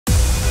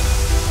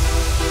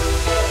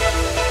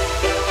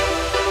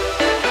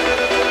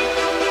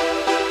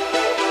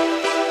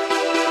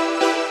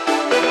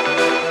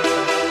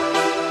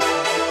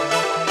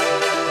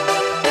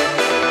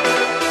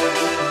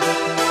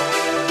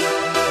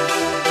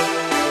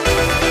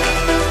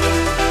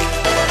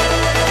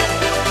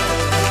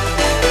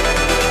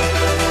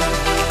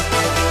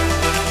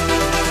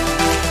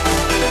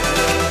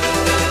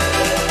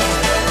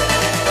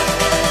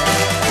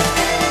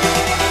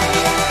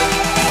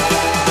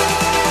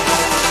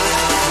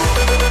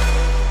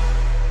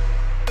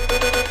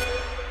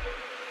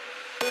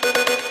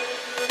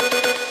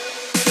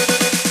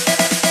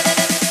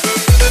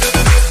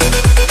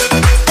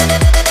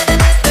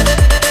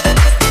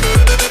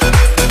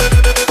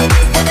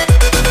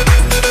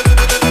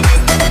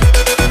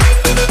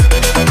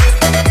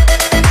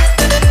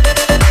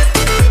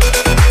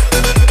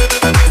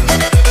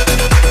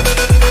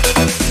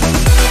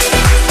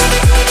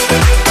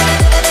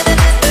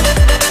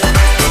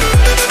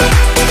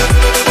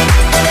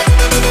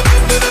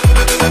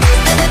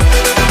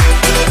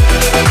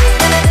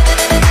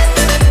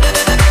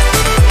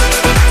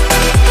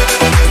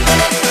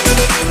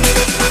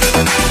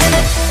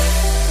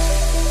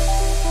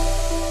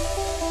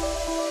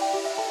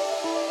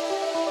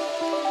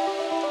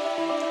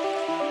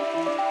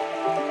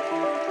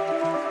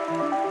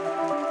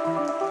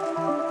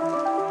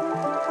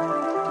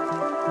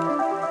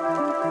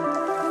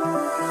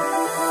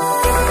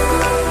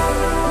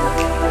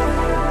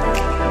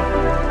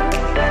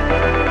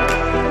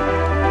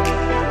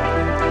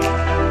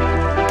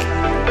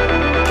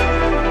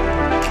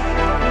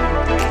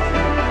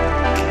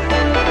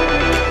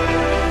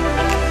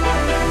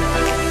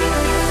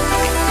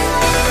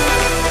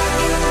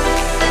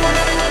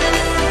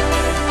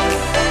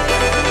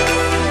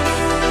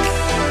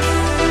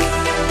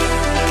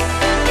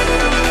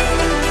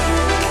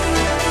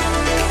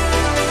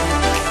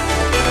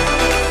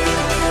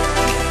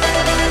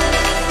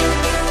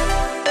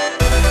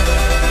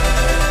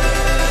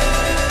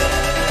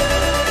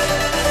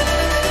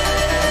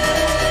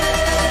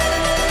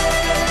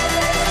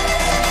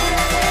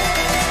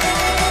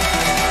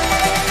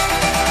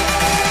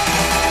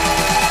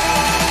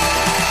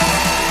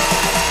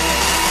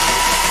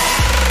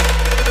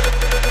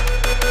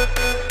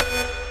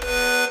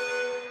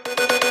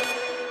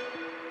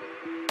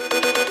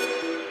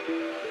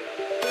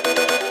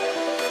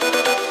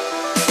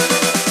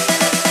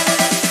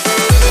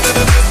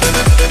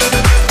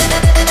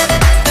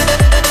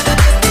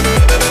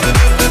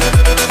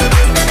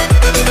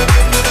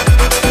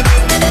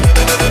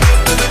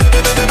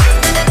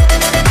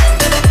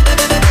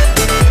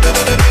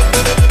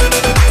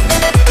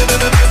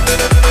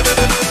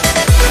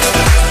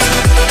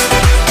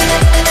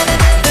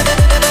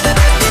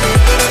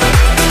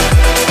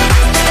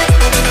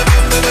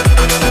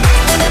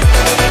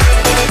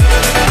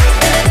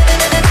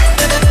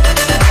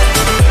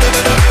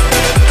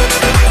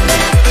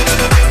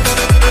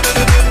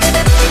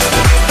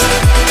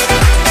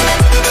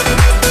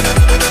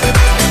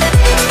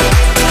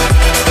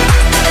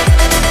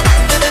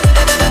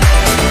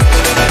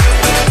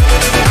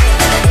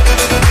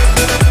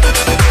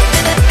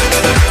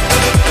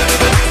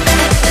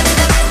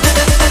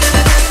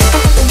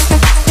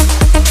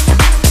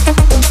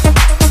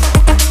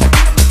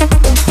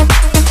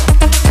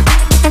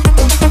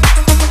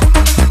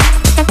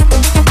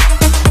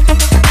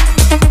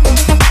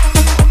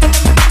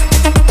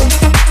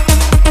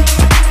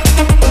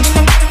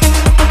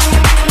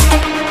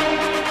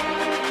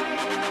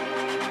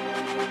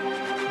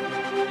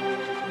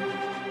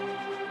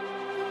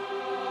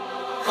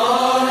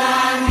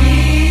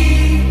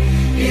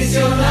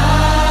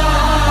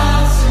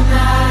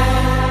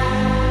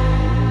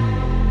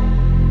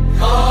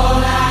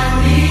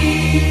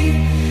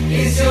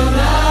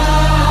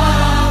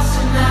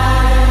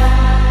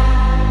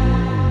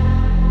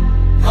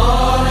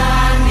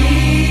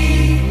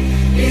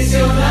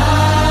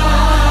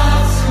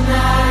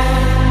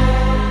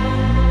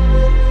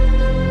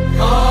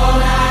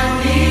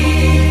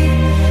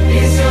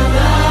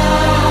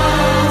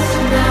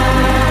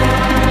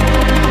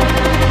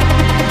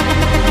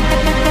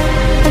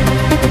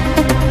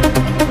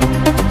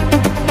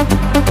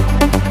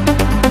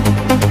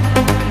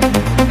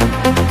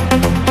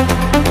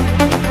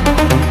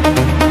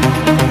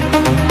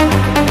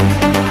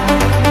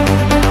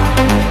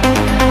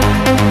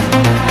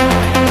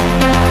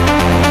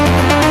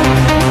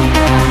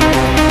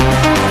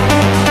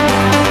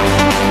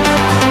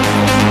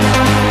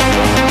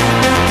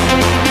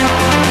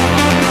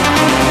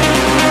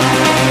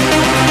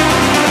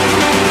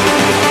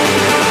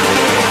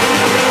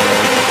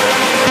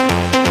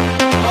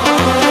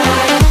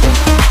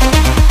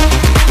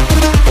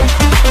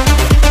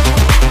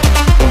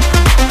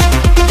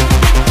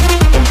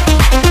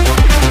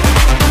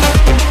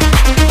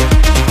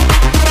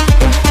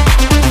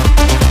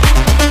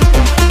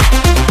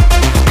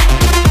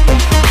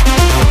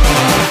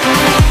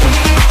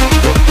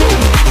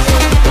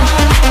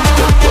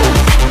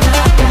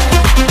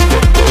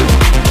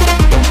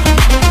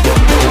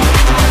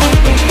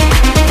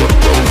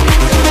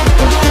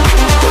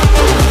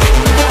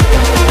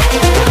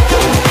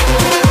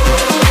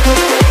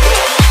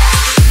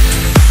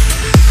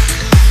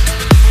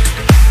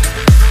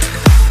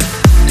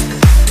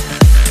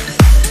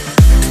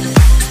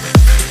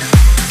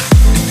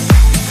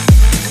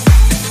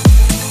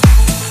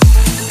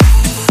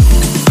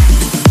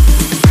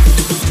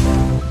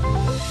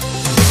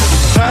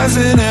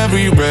passing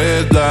every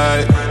red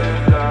light.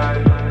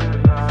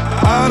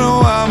 I know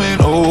I'm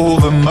in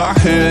over my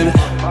head,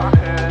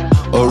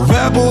 a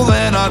rebel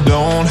and I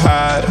don't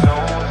hide.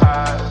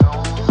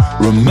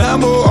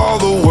 Remember all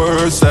the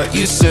words that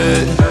you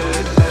said.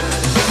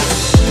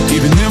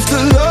 Even if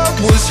the love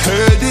was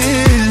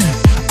hurting,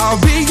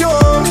 I'll be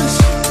yours,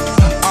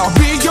 I'll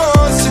be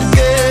yours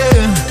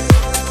again.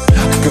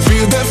 I can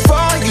feel that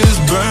fire's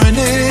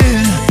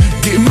burning,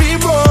 give me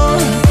more.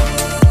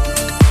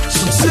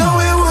 So tell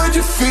me, would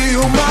you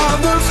feel my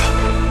love?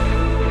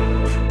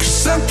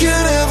 'Cause I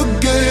can't ever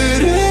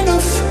get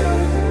enough.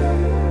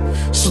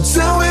 So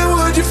tell me,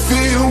 would you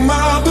feel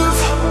my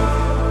love?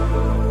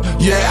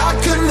 Yeah, I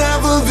could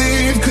never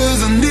leave 'cause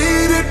I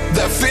needed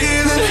that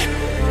feeling.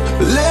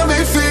 Let me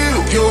feel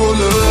your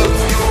love.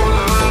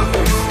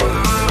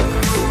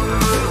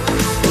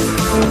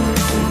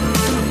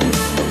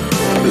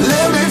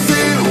 Let me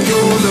feel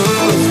your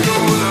love.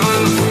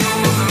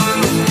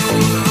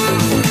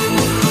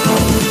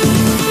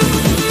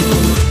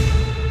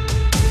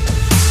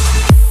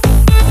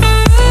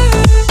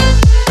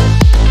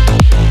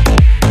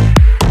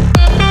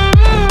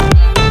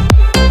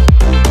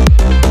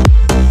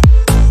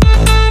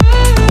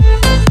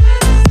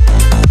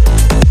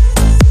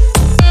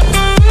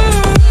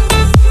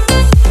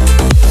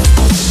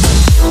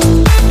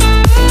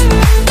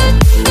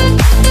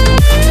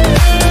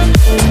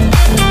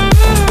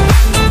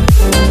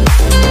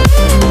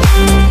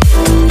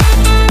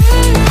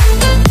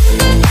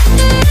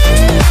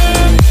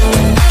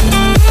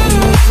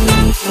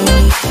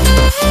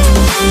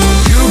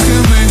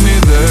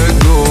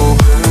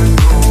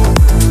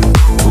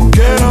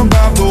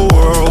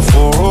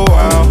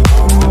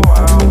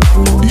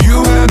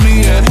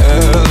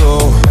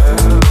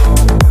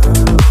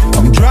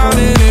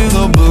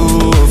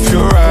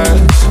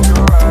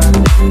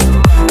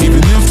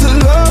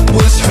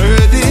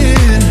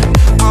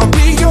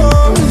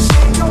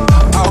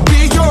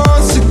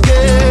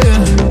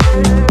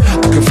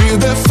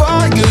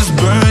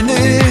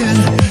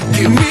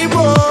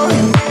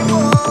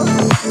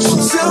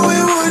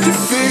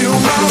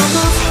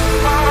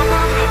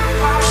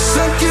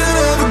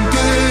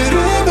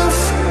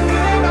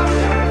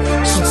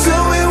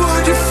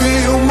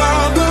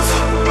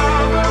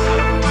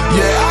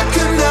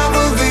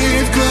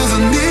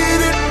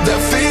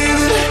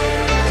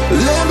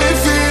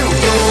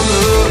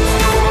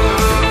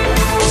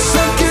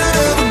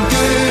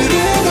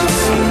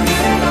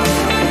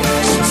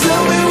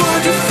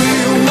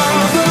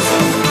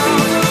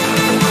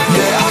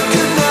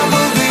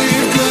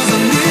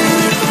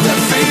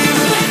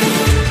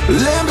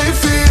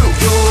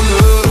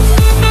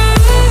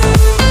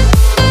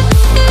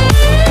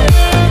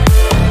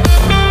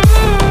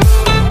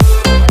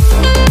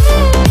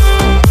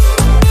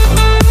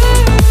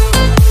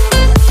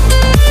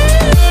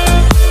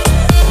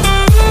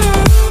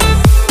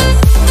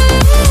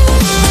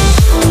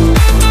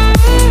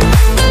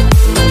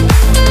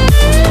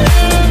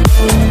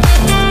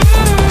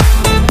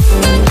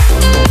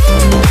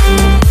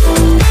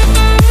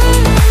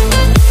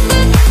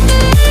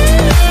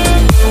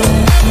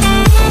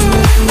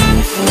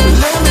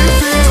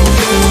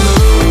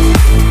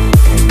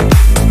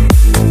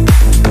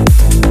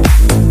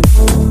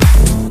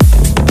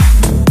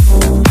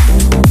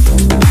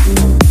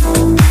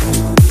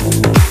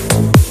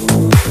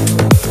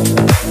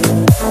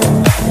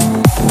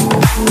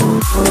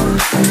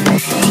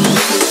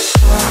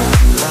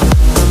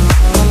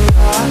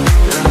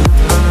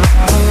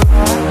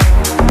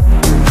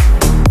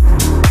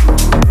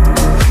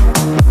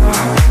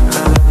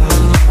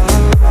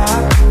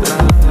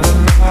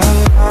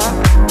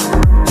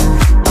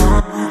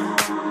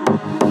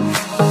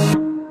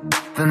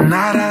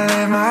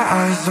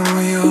 eyes on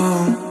you.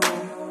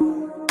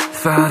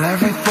 Felt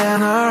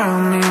everything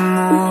around me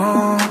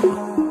move.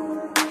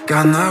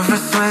 Got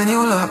nervous when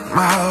you looked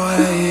my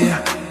way,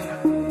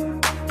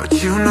 but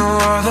you knew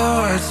all the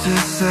words to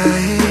say.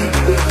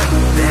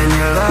 Then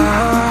your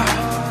love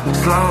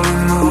slowly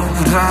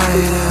moved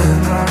right in.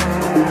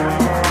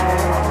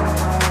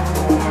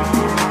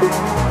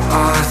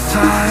 All this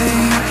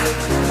time,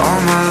 all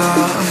my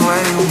love,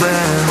 where you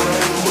been?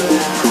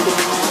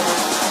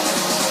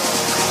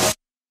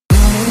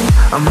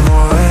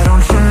 Amore,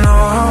 don't you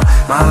know,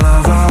 my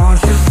love, I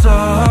want you so.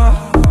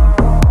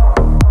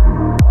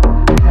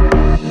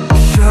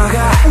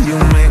 Sugar, you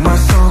make my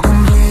soul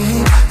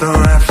complete. The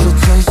rapture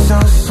tastes so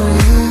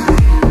sweet.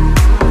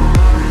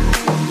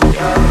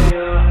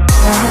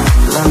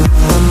 La la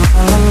la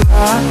la la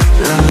la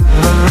la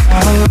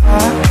la la.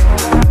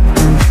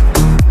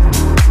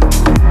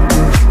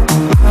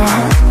 La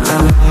la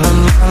la la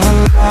la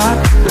la.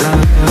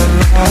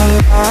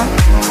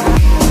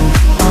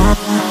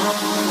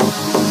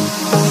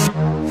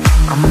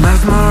 I'm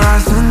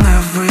mesmerized in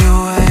every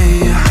way.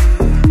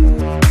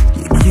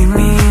 You keep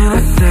me in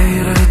a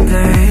state of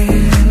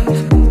daze.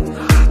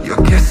 Your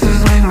kisses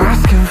make my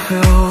skin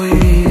feel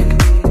weak.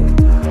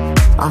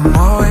 I'm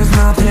always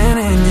melting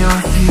in your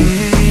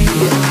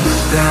heat.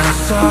 Then I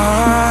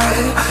soar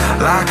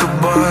like a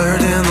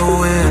bird in the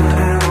wind.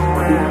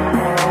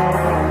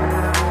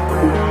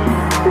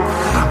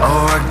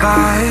 Oh, I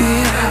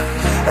glide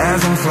as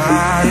I'm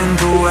flying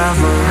through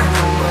ever.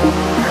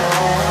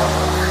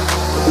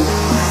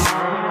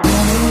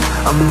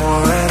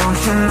 Amore,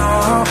 don't you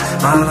know,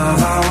 my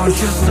love, I want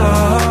you so.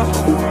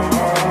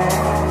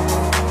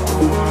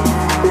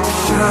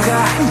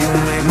 Sugar, you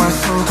make my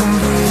soul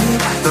complete.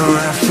 The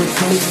rapture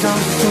tastes so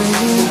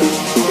sweet.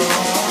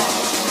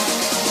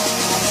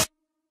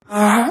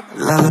 La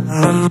la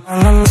la la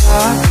la la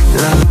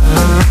la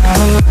la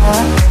la.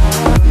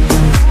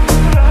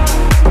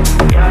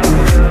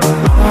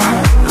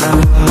 La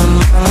la la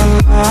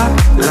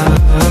la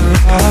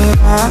la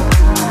la.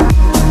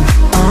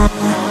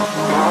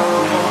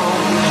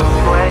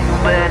 Where you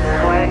been?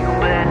 Where you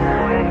been?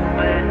 Where you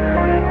been?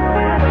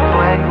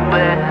 Where you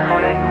been?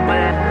 Where you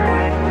been?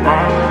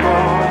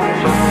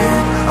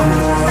 I'm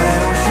more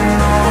don't you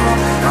know,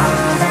 my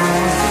love, I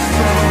want you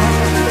so.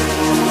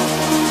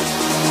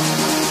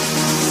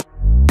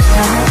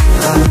 La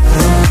la la la la.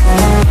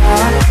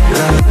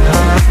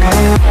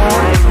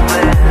 Where you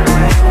been?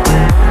 Where you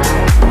been?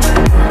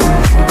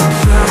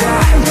 Sugar,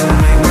 you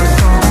make my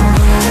soul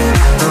complete.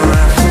 The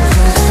rapture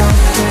tastes so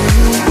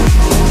sweet.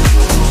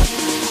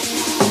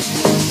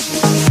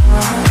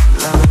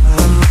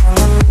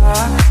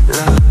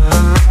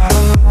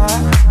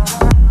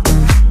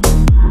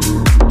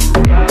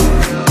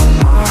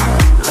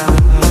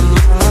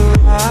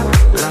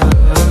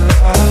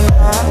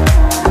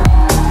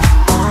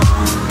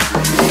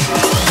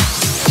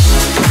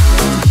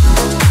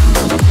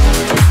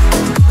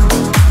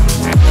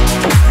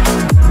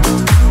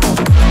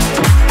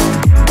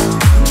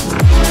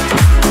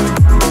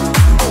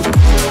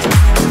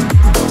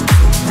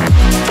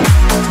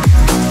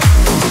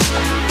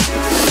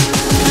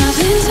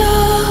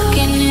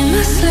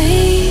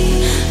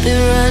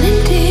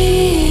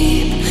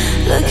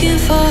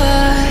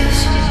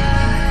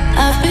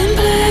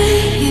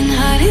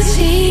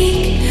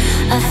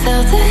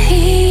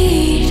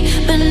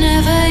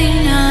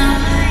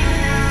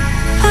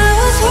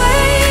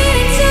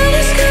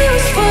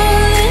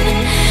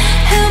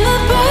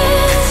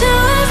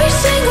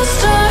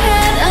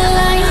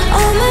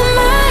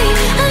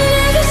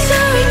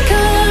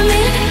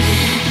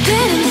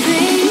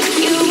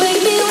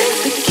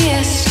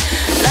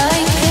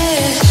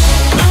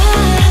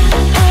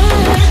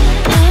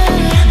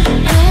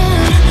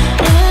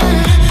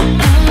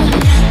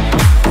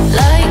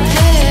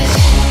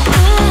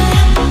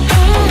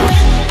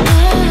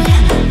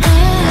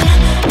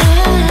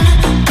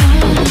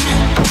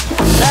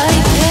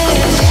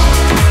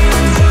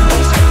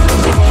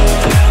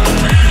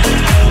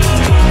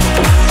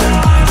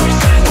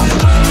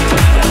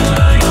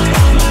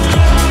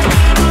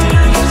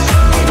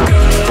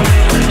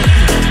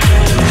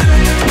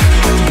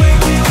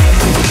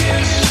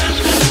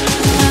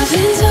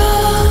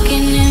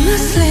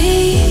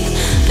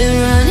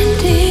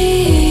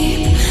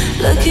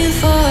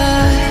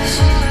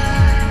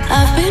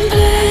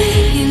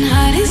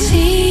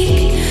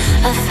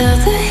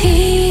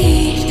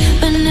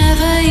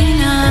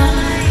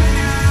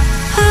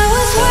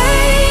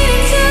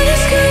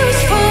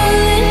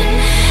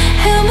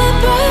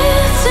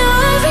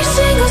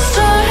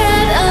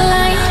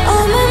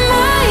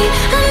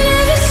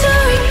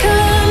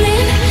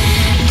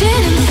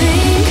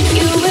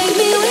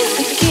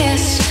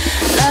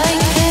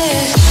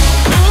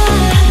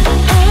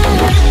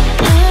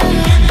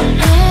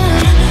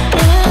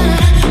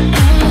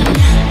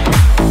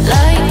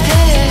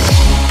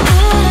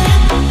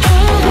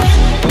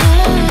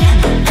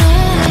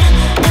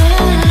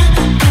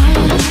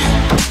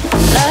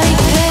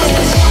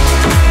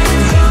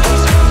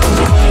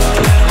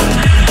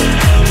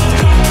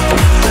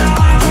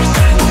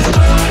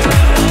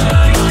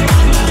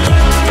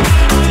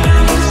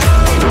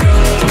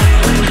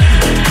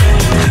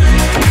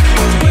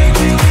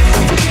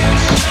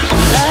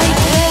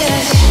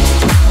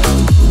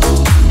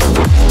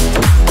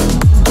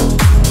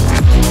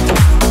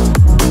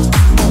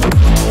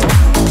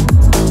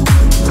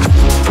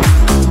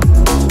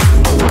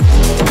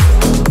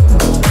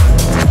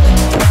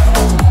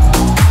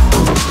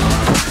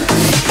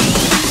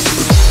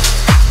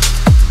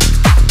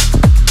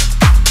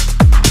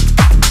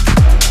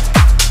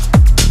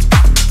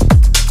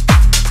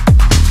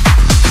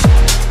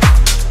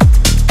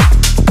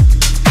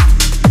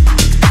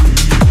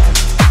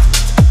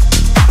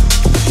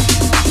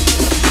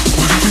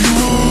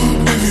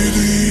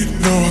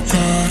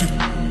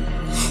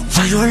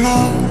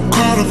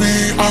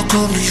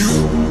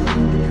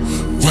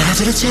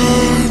 Whatever the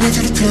time,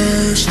 whatever the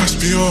place, let's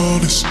be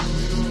honest.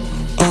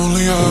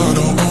 Only I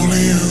know, only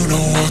you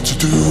know what to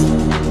do.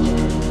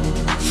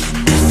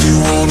 If you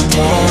wanna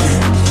party,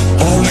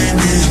 only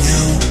me and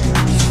you.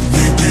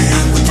 Meet me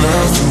in the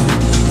bathroom,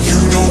 you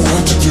know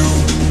what to do.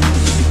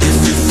 If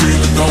you're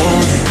feeling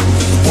naughty,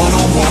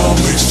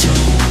 one-on-one makes two.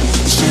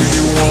 Say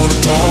you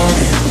wanna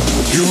party,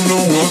 you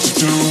know what to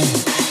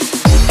do.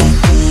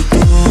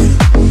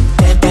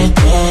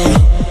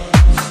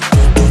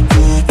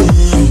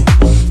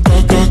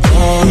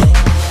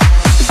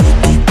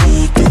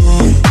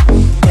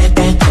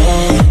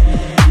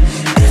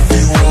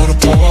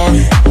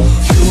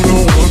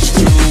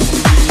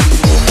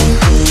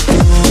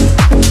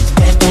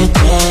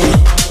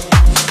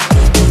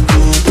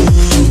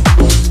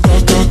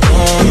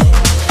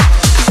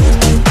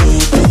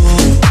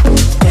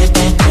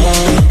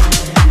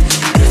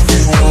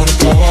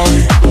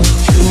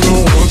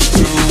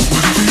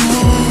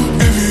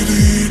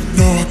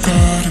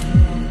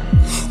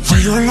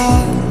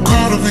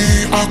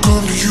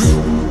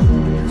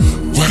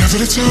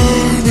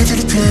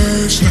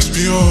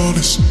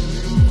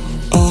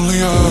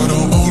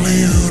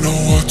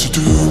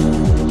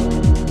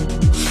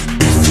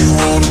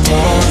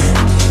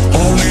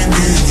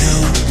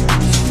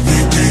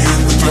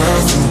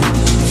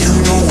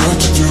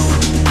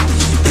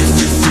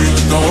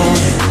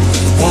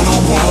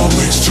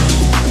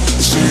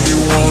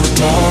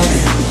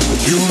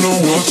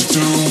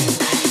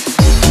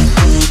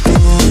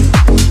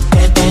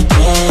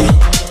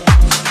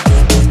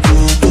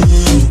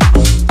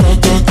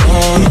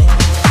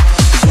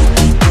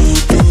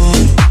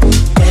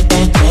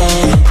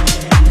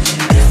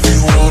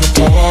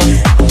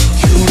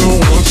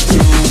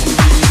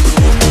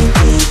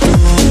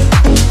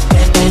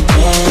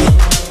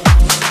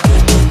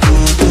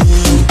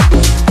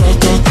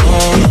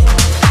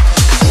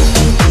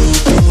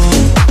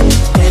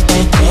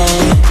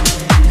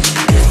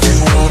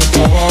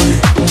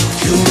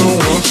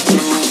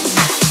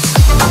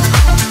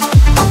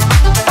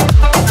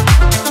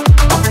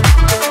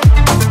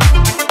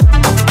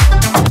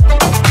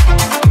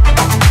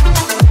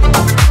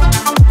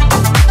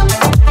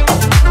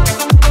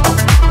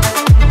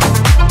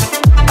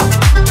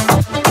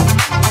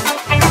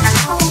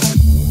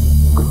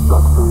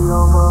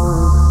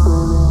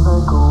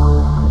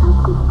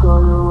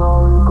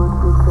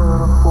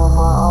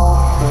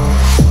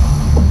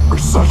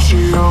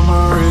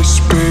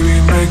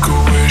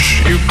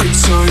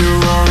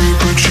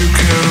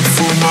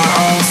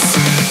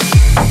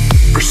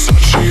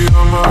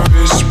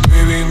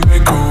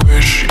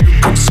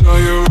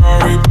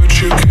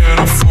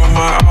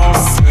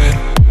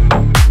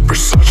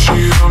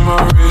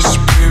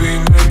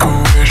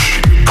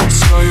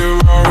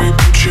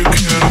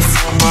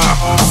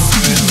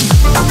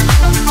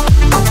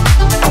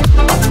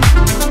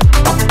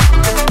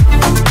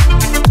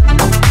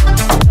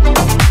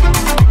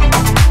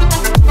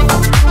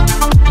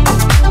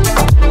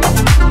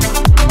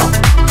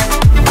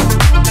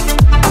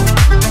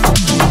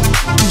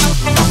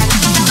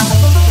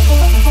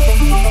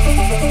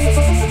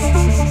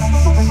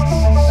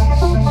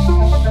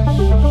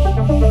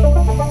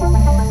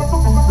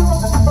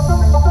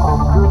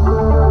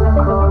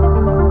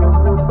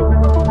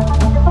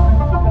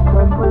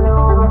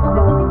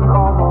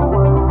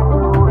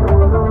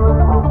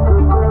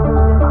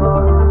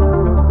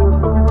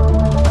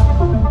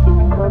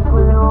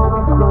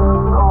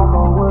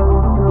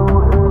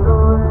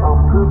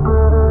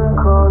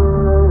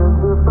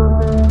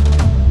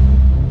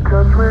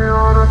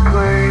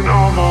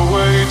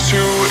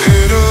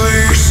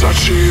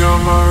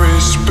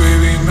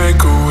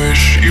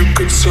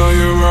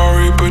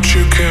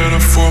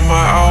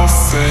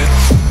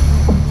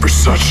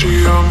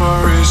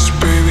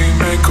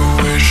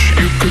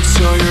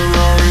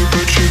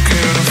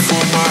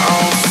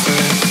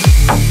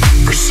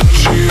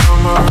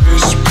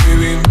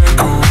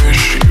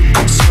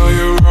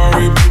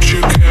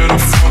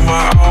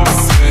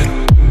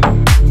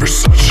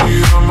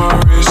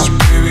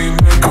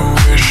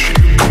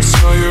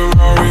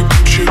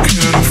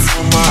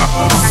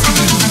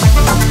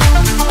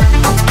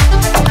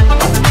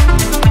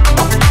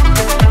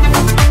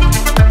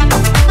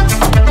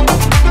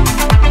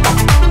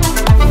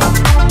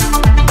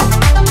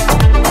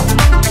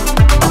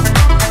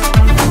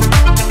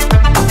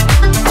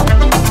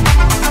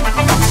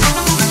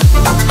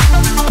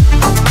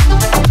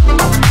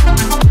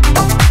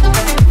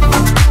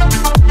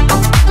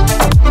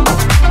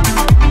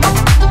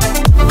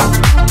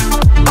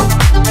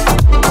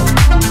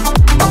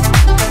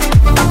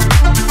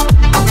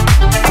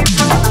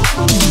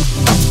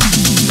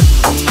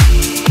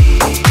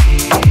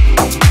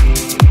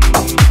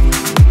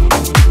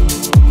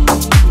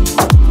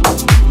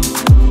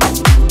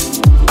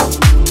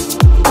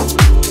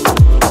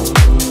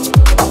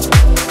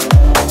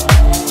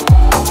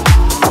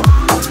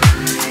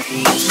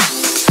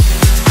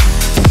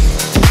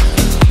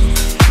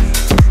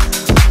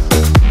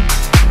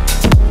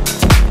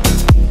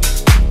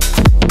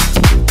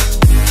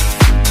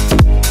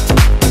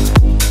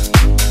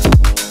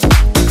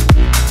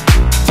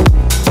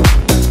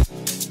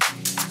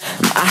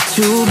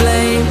 to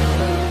blame?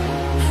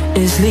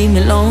 Is leave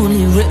me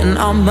lonely written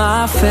on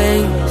my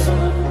face?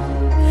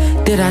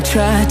 Did I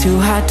try too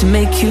hard to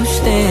make you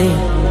stay?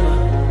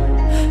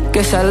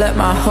 Guess I let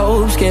my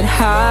hopes get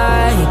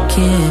high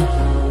again.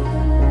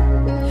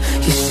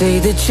 You say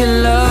that you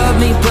love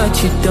me, but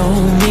you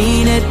don't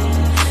mean it.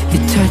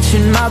 You're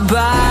touching my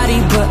body,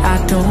 but I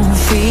don't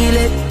feel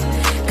it.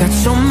 Got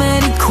so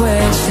many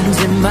questions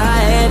in my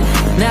head,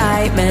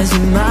 nightmares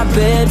in my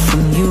bed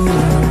from you,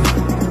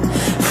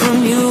 from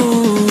you.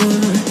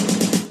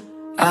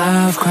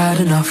 I've cried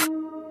enough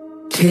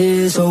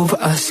tears over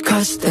us,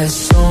 'cause there's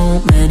so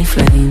many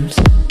flames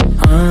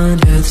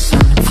under the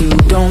sun. If you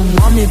don't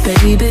want me,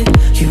 baby,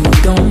 you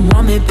don't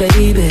want me,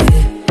 baby.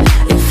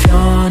 If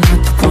you're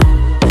not the one,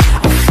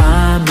 I'll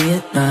find me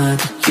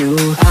another you.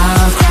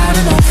 I've cried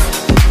enough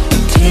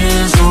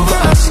tears over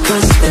us,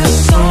 'cause there's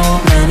so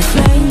many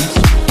flames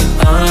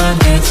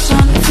under the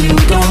sun. If you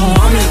don't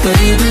want me,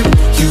 baby,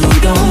 you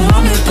don't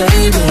want me,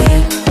 baby.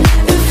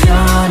 If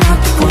you're not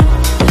the one,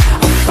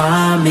 I'll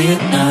find me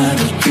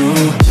another you.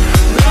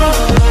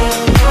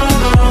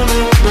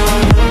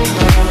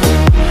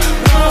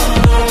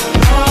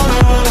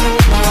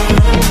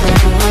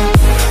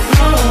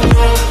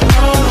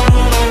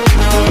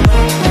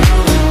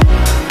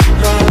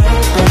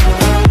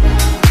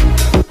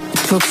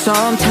 Took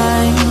some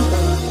time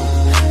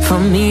for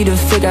me to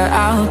figure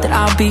out that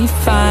I'll be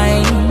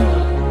fine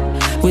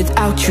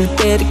without you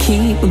there to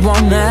keep me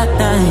warm at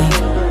night.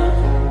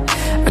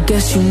 I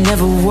guess you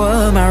never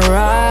were my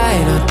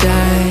ride or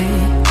die.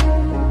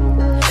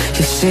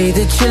 You say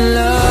that you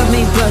love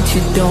me, but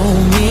you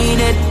don't mean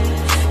it.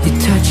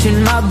 You're touching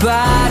my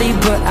body,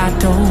 but I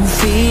don't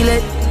feel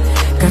it.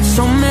 Got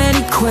so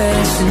many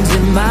questions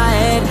in my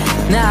head,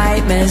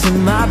 nightmares in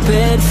my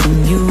bed from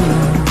you,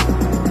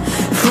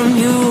 from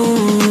you.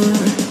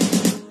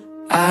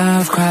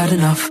 I've cried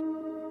enough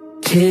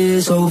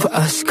tears over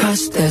us,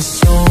 'cause there's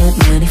so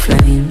many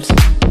flames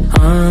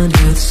under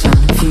the sun.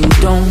 If you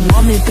don't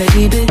want me,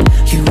 baby,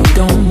 you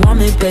don't want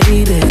me,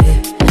 baby.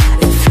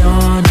 If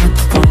you're not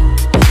the one,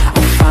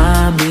 I'll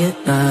find me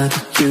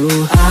another you.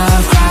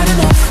 I've cried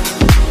enough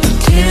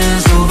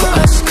tears over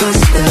us,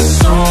 'cause there's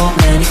so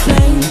many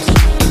flames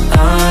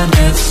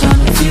under the sun.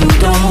 If you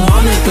don't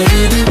want me,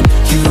 baby,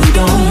 you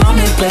don't want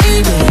me,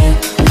 baby.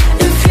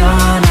 If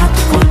you're not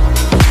the one,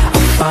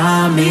 I'll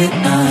find me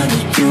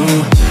another you.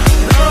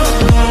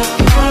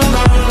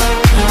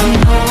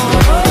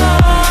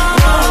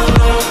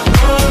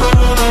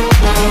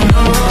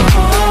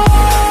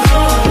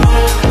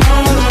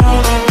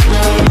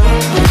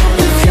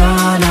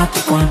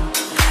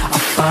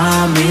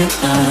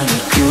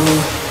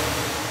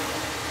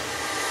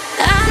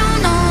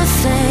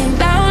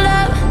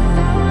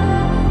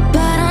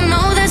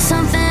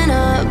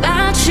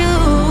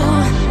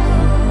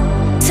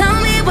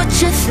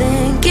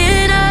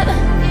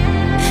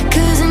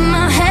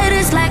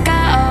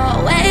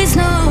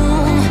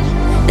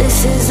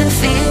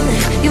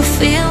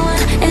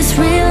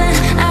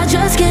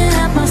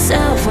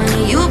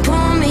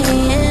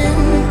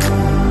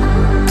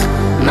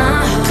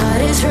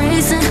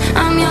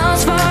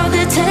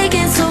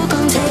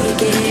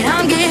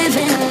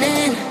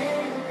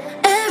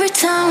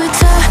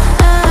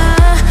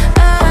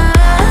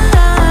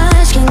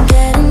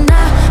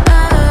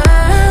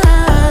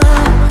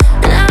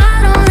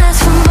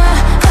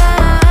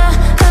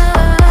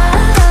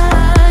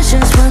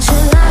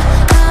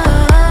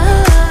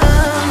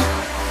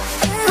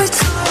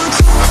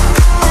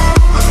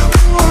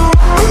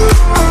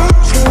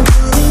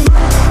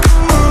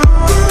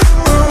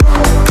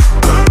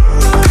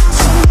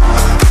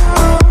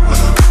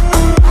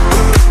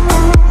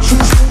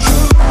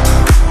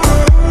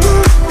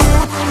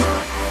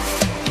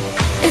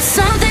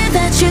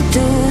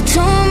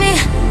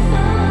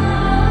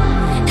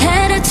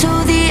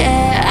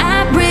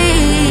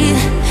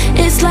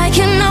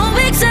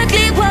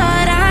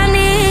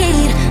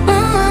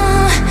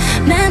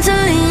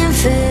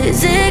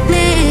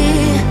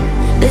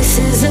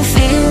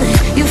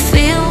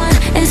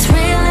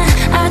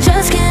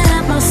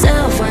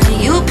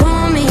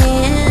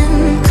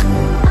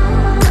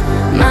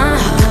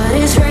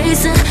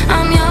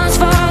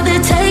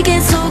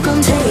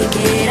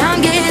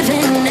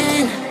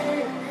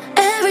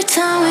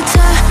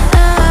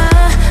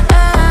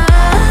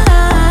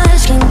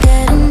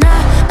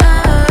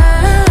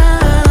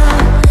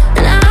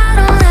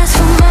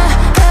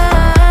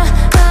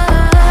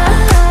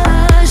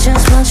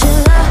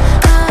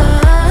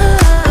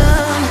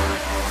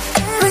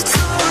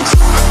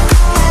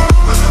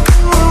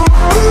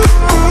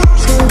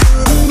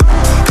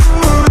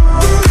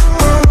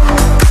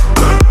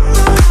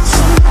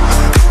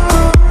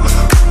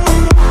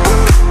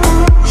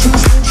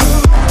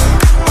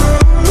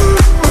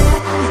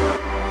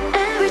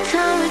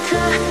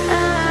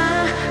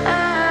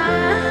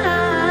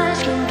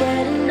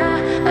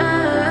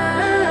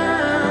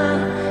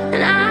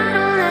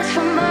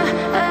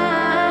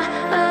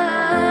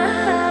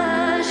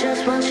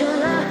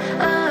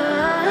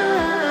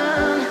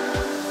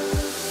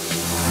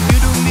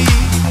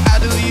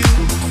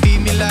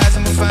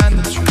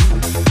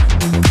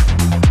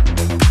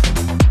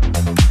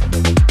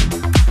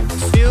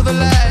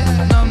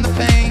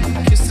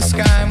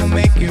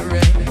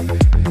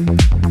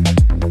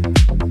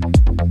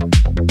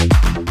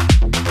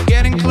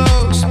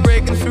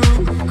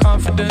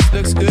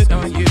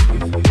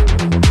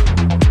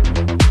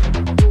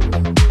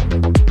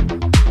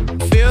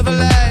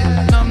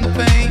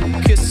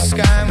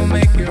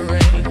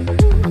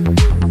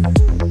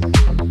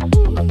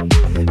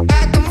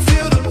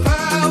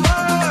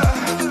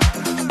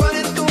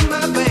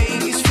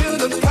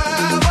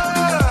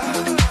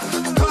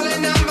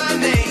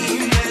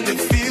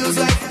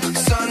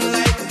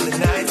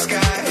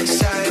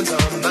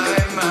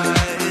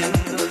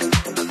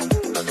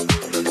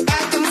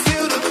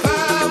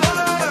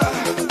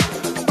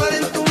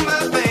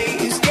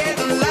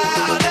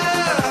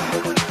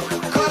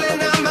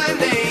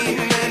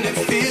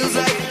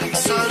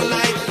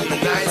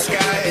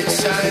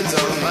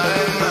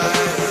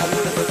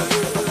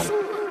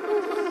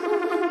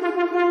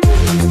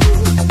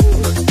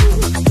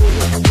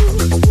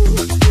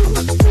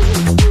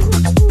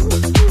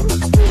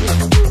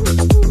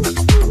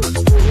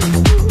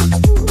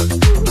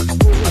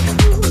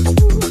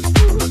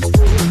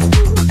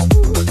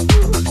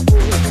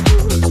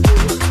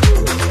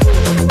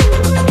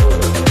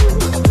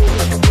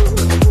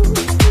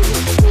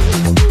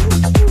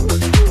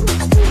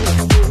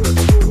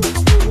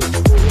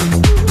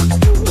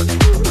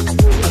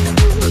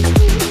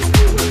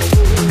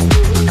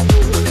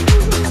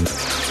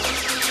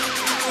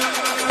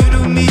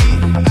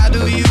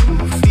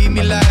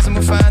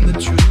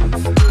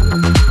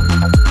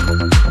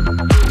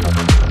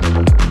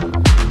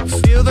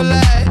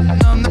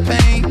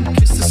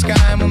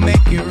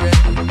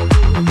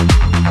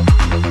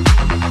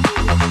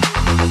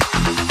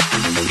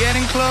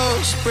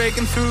 walls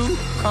breaking through.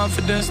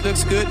 Confidence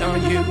looks good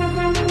on you.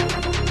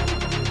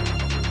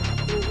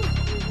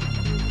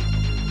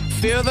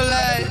 Feel the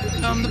light,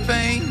 numb the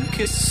pain.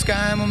 Kiss the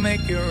sky and we'll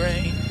make it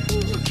rain.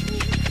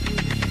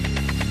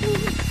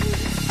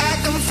 I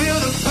can feel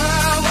the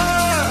power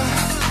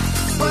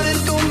running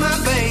through my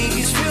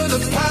veins. Feel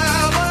the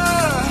power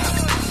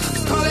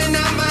calling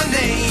out my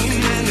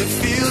name. And it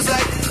feels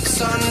like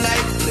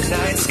sunlight. The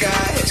night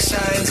sky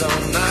shines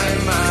on my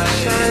mind.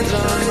 Shines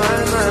on my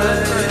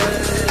mind.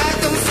 I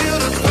can feel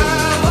the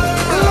power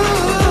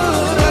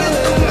running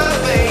through my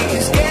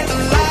veins.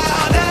 Getting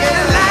louder,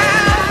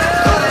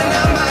 calling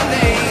out my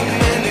name.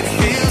 And it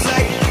feels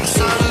like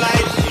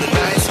sunlight. The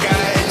night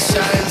sky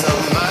shines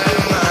on my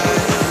mind.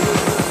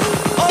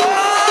 Oh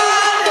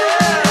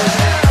yeah.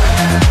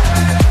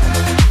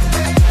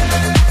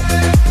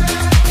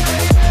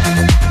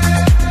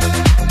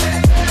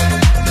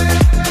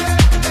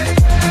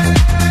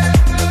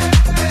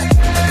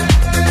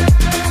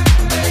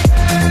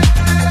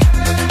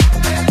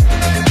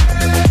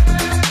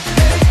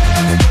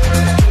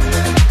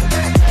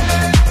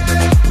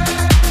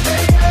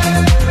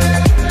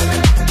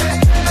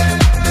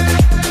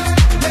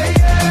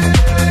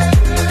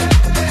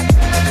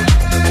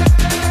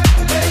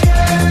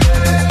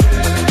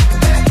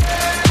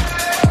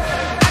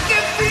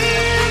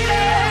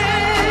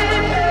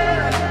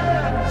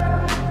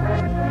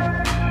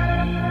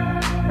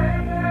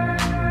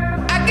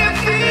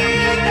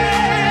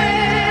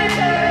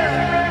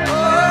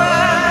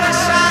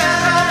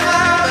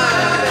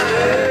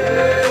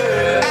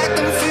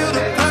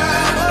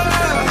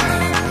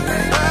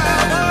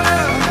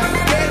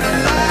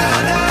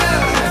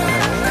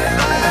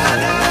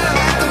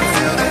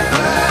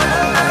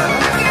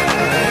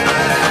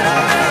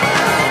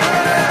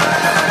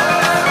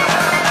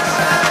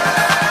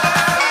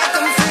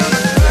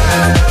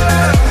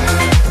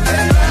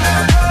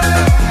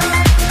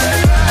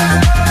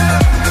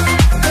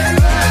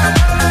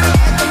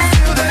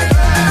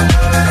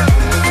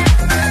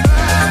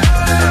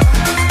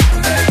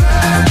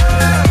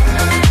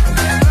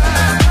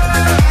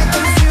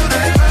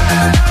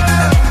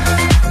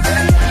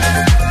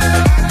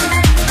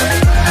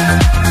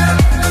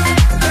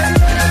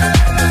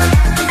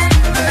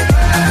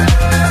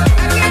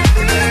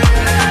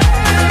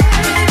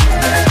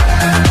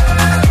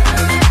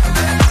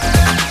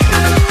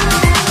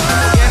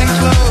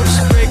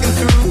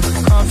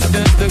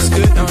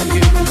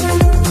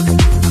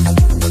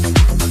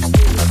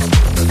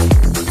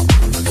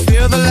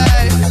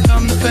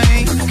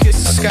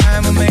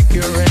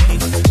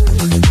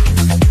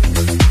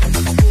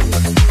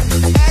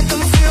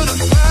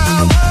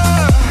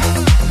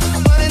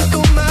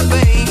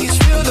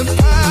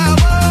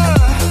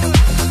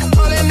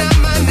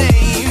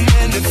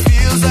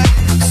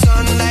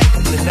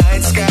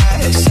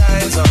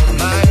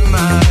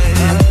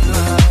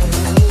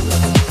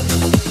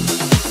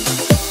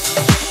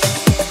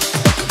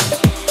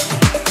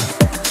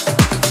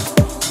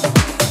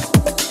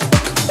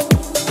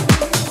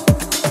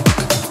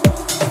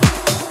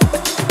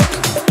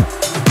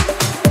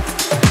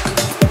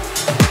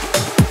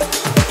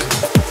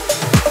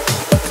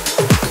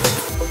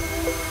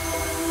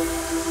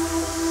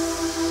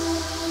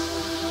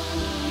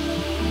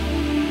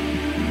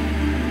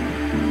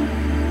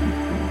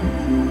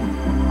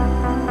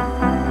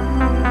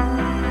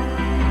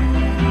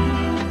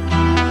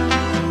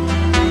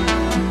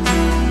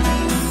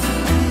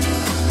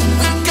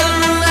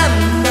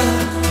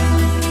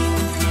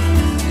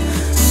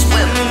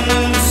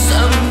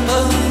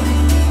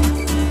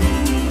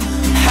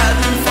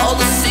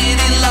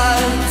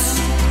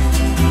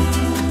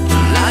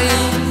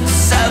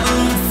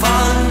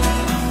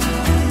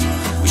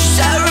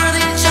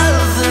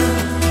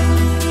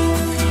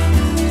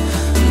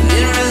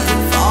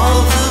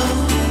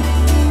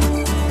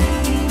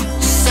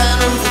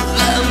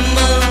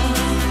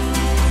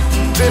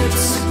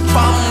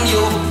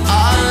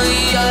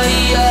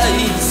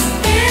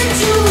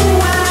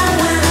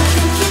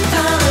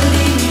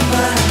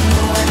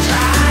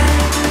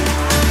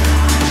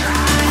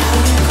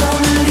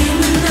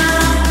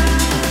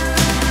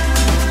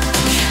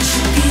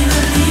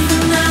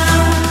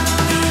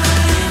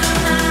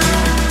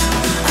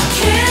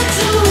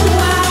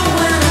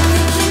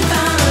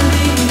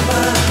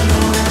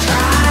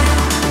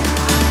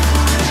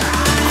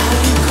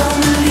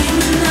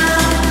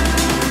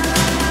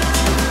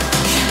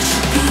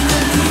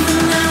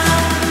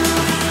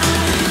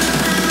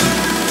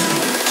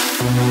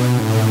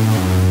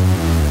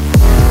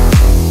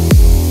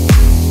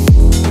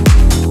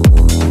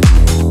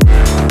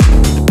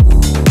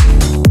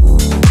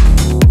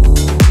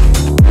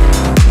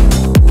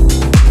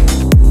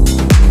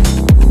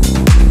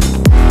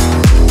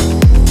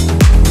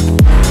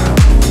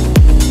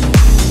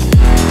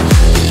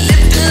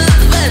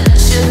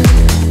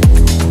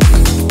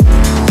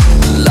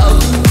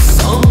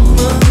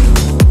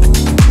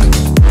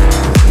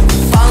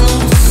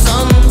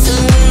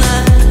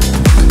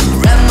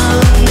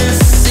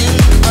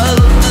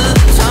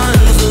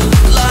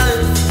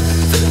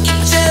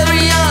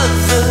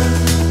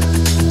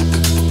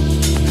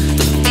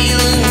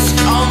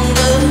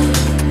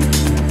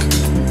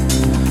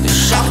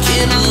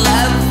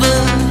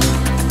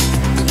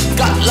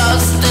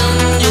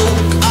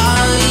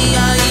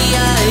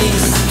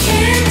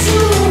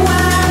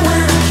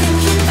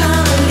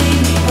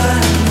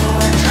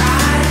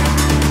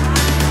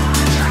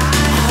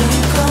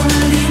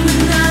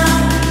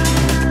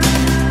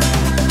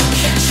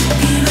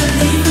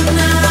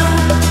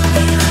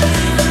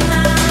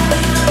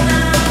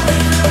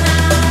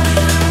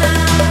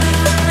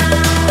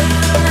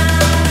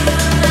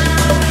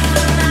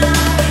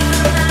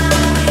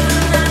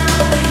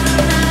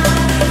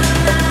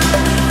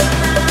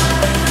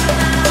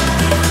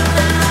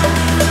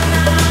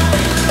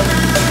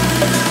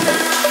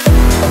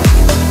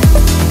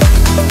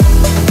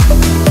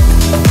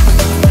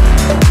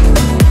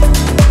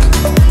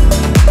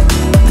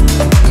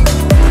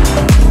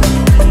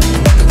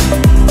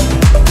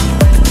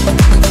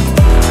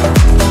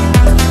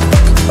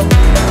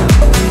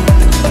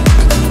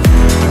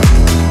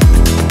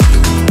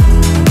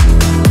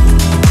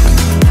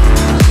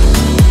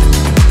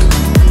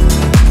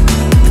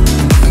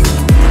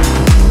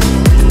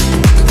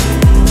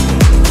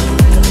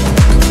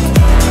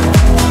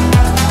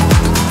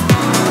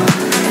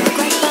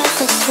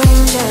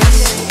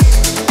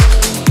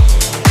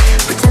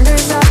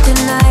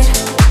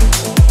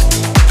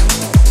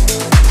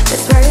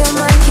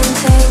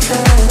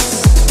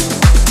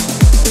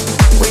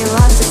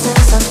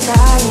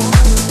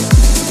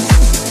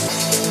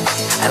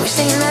 wish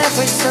they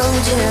never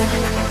told you,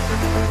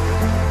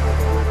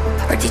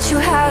 or teach you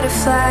how to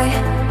fly.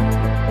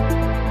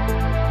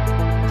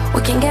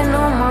 We can't get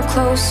no more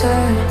closer.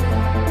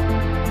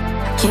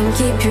 Can't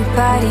keep your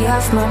body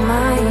off my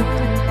mind.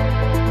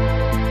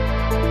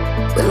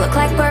 We look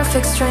like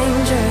perfect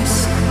strangers,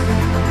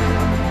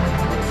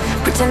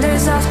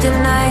 pretenders of the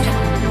night.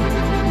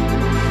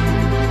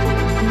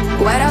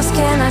 What else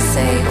can I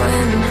say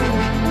when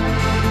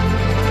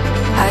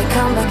I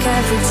come back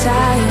every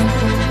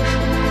time?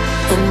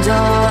 And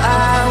all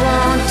I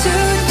want to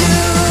do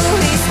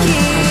is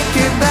keep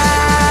your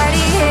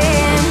body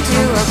and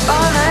you up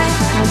all night.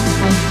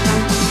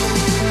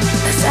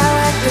 That's how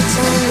I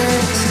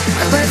pretenders,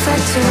 my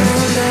perfect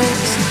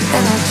surrenders,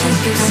 and I'll keep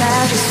you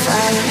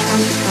satisfied.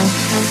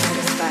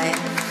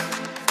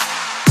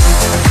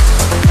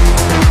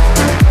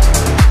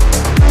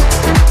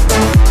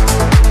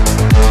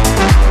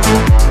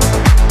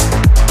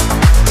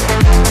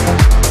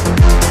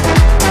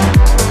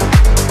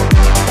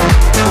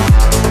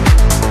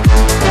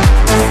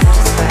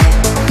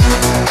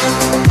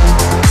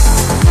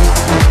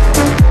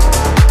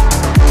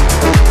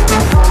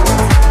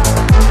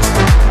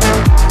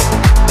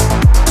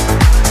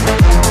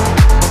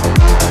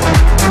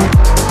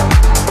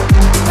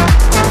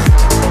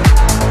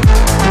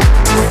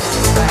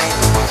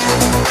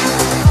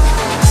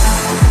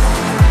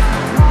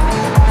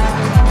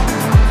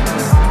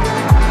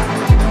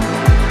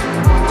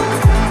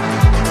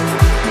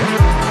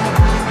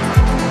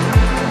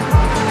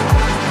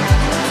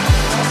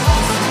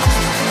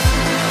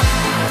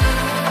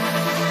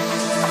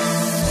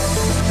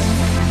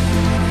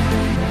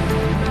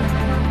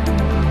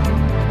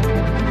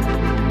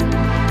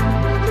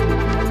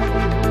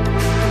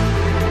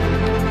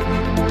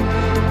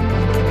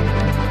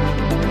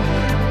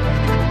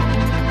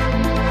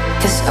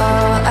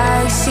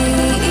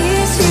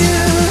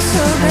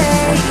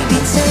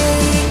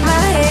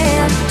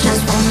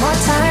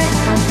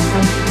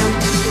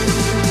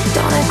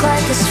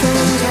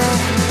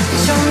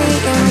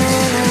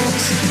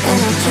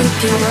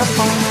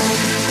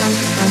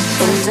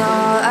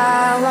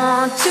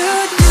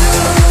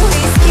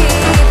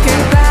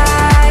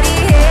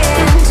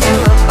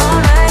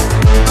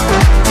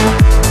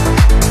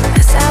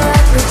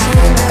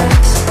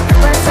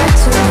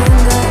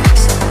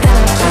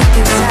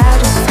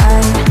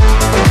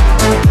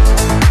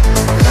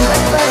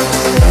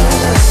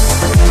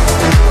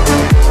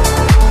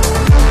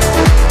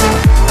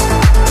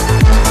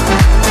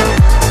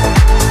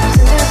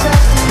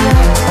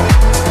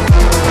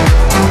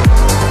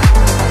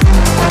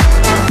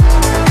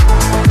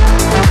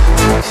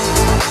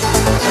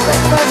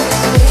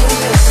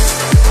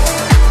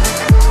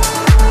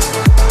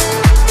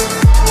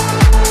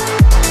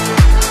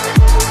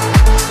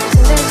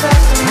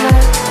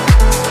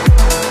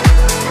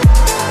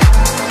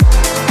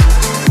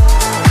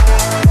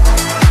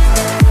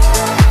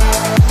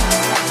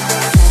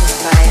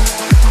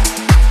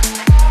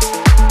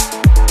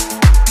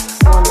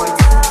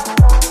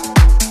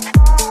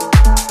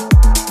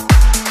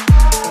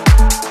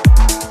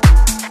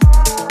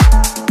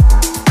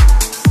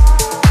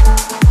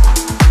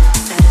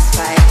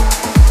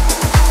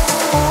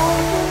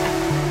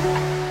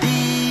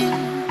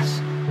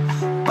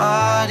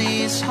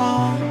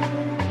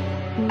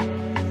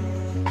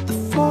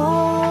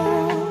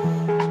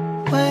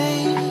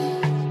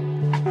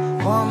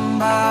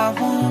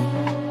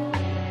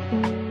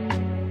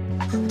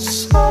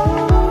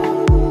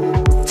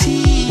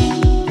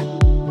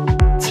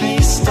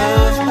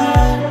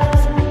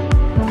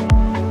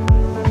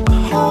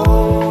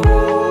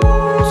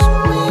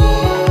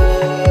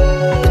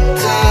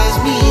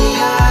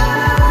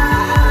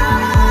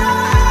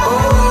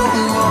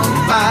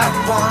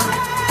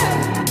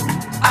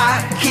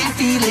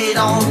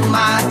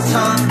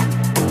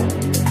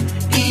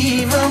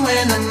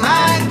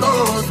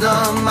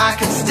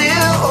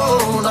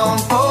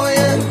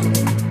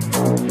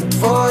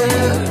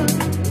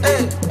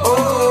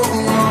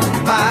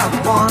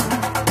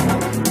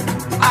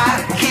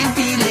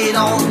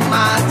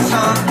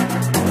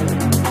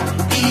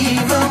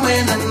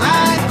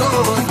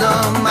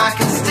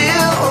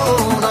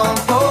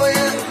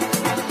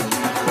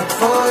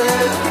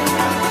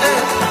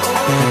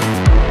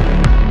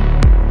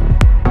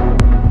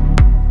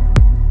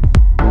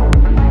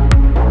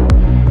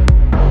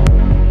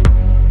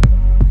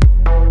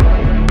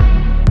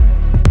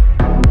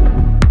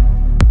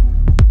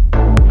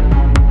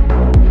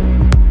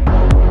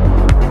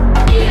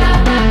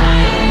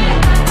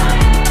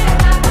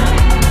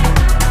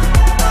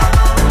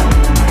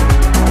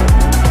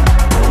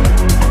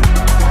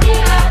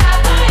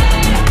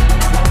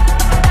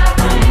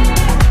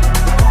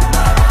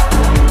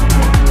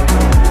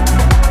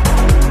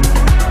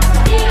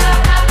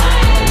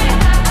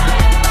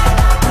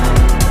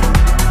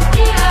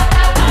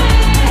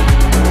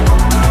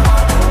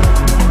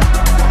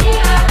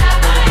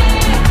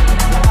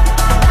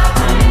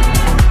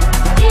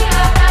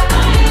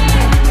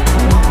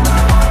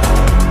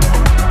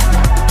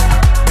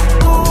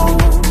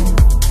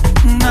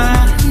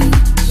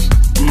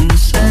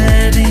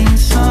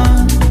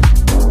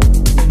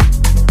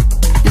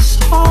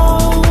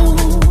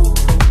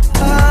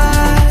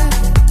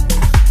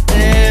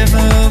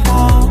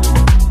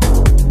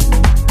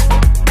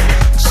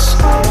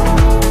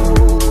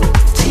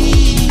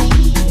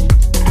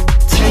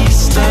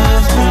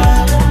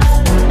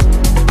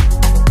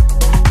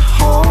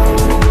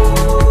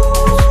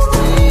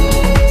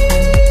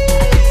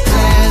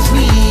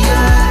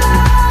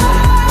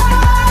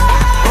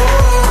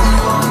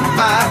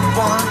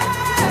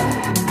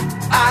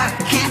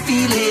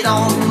 feel it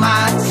on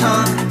my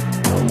tongue.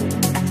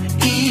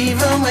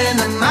 Even when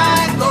the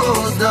night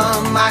goes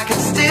dumb, I can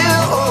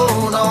still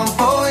hold on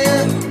for you,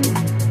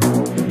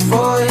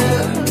 for you.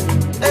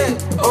 Hey,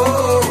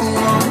 oh,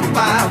 one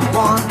by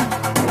one,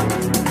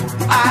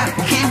 I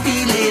can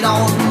feel it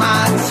on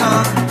my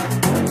tongue.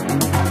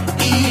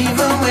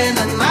 Even when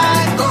the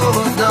night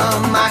goes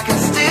dumb, I can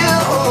still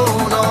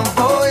hold on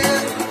for you,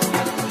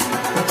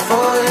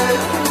 for you.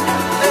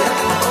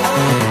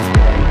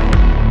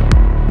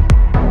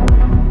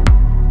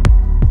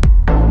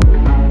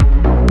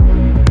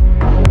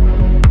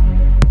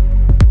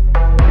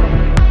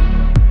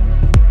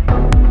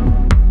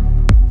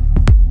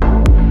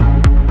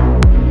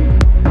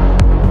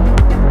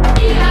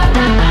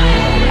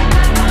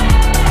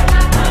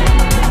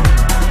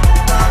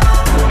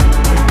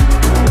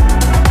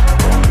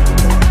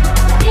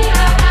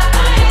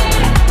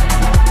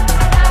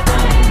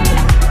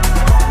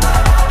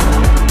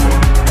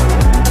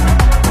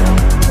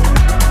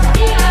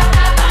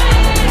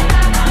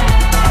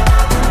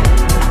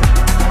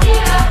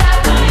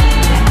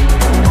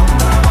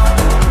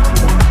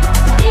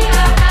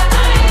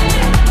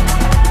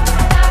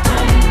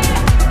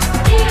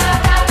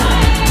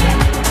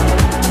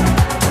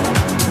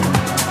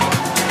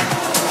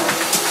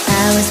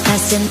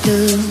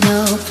 Through no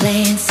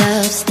plans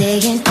of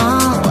staying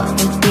on. What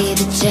would be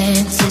the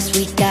chances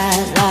we got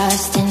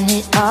lost in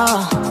it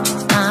all?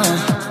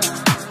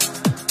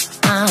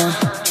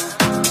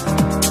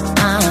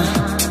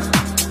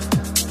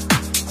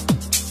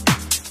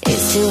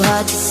 It's too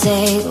hard to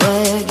say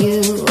where you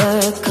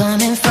were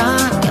coming from.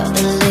 You're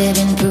the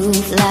living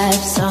proof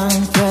life's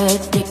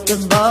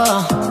unpredictable.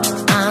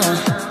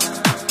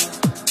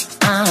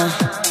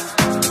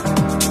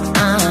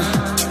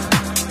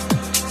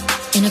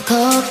 In a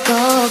cold,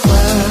 cold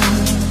world,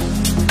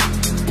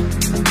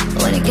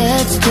 when it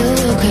gets too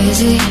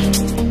crazy,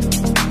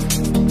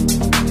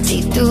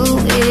 see through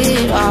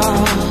it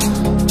all.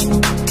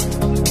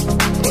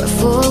 We're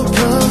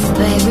foolproof,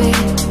 baby.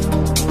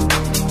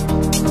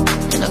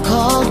 In a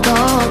cold,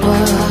 cold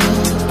world,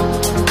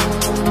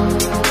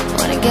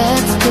 when it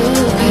gets too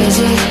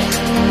crazy,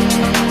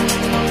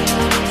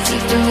 see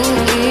through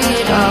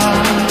it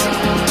all.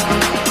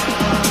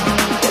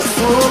 We're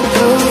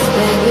foolproof,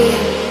 baby.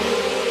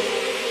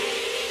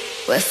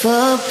 We're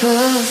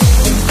foolproof.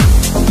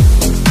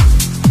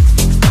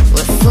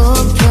 We're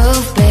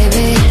foolproof,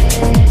 baby.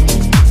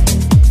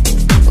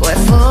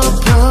 We're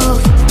foolproof.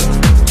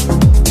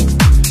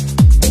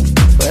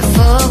 We're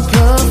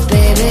foolproof,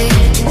 baby.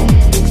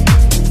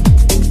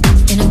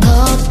 In a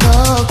cold,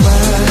 cold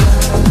world,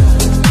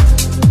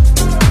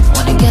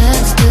 when it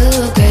gets too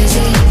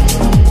crazy,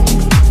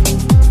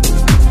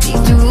 see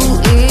through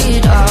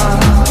it all.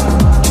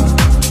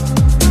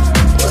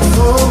 We're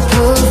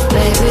foolproof,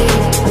 baby.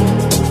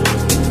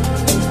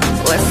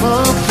 We're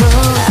foolproof.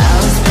 I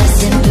was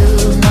passing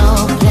through, no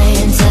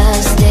plans of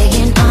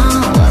staying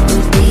on. What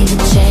would be the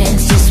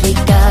chances we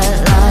got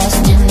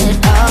lost in it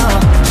all?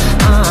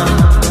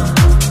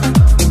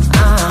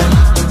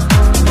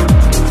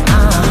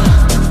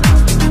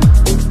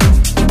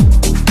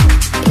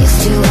 It's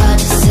too hard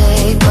to say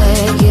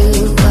where you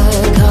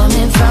were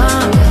coming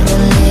from. You're the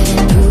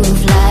living proof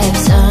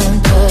life's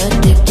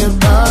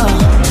unpredictable.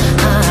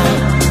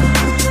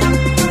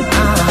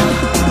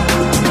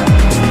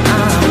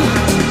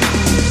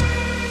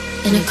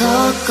 In a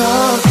cold,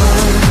 cold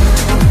world,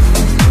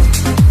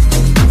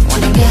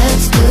 when it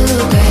gets too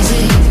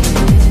crazy,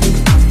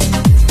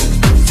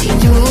 see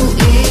through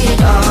it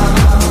all.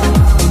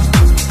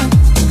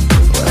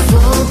 We're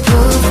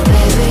foolproof,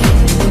 baby.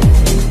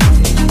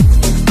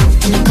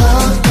 In a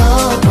cold,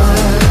 cold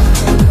world,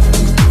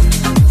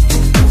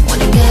 when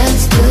it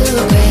gets too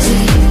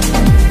crazy,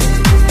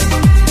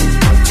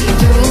 see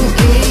through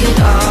it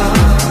all.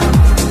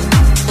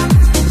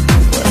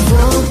 We're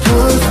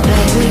foolproof,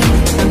 baby.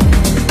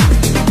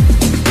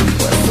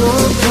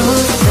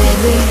 Foolproof,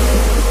 baby.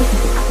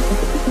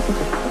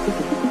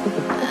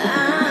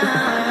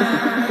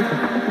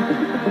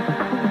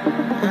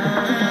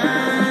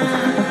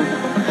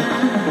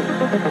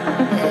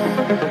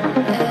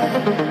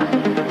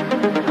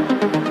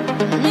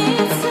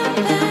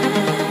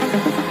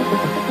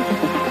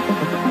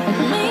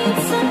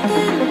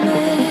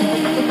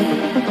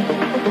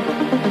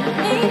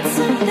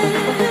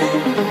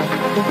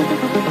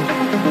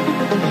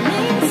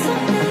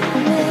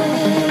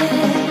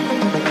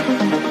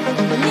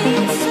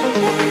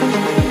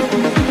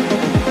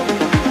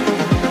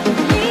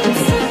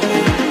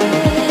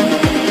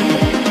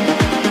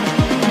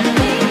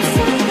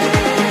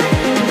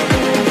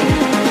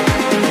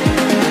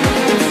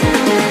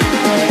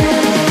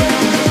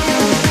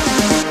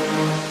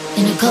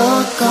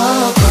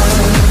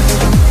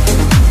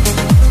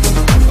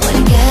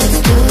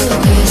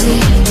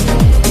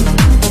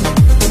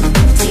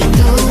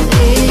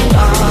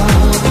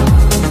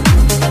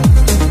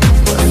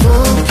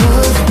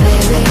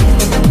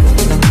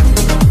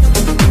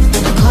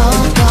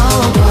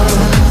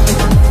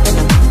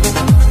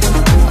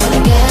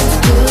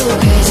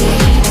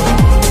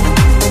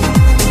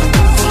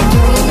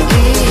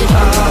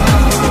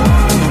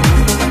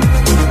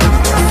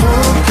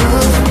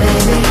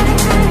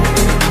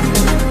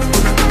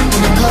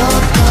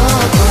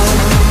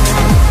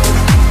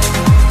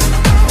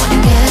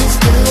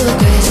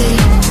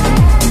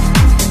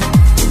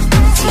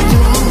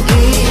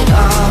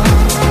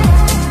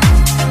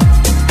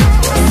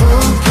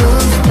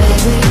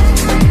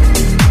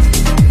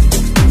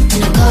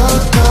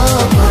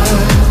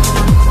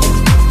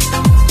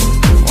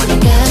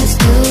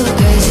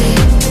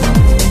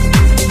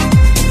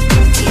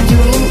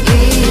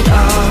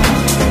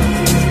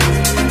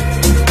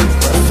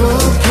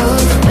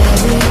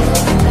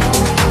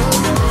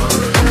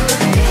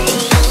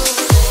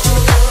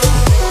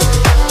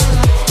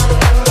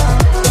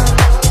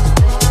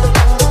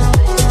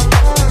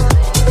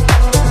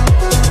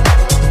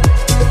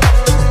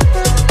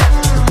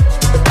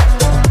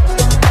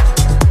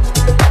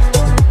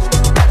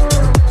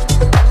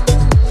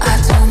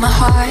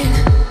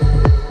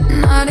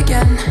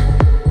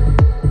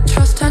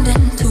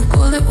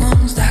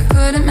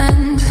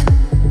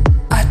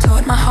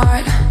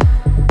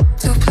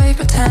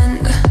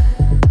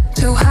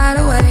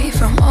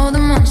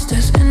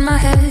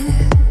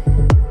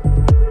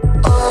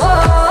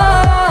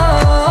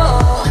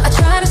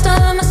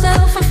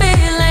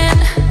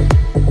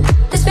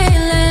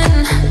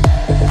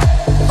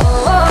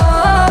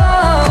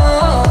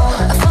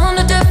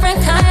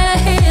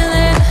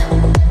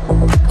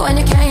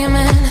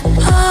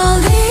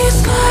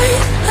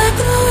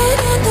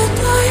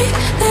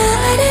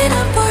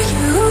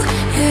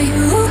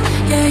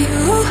 yeah,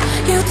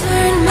 you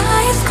turn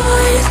my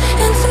skies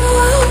into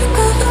a work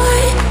of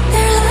art.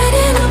 They're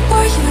lighting up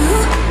for you,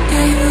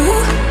 yeah, you.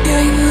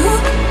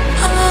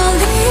 All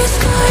these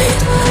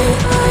skies, all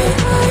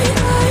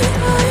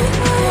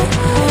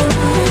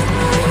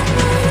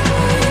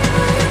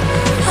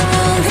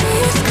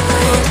these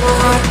skies.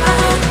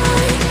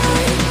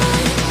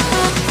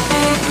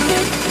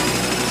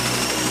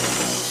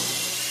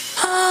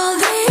 All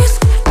these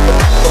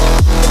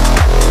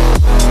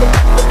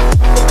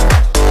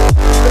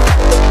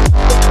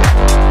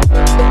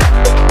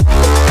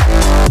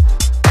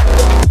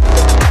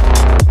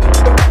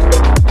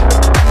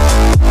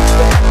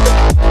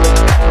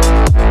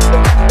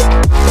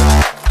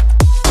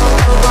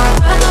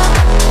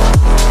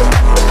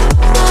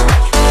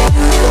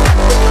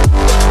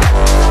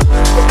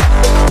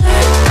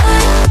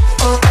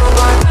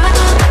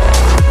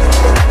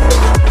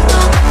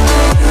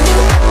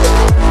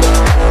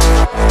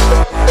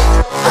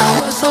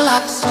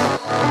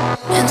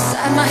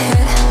inside my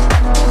head,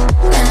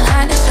 then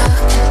lightning struck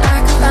and I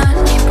could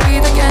finally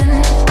breathe again.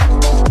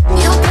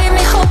 You gave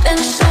me hope and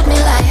showed me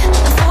light,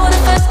 and for the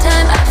first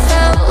time I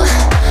felt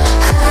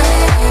high.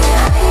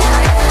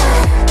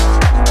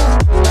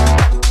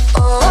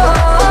 Oh,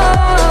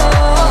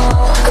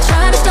 I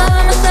tried to stop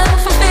myself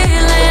from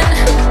feeling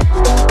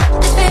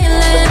this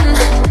feeling.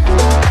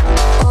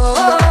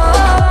 Oh,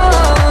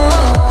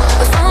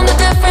 I found a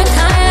different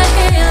kind of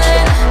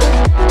healing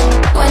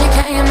when you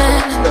came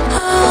in.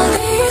 All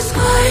these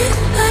skies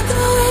are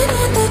glowing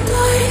in the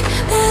dark.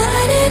 They're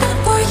lighting up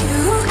for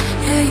you,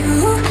 yeah,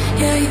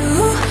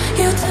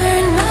 you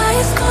turn my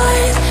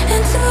skies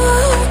into a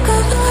work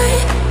of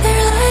art.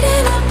 They're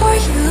lighting up for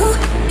you,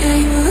 yeah,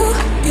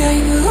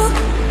 you.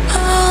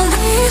 All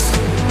these,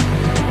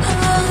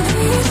 all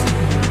these,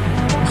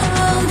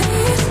 all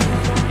these,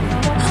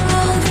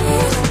 all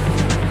these,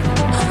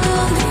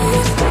 all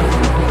these,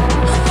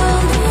 all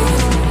these, all these,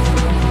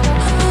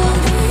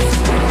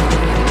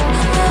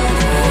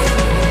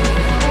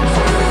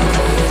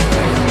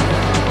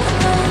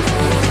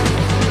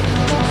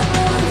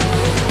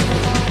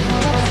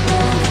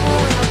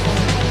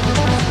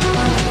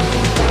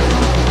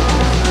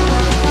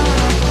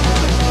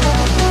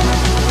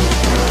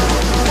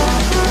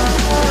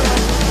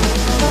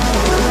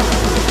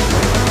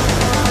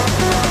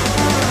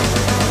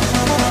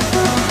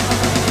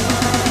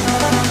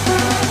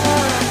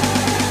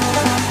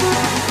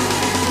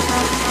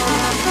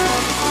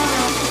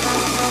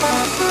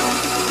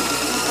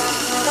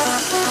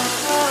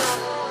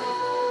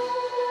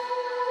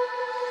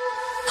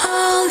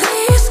 all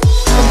these.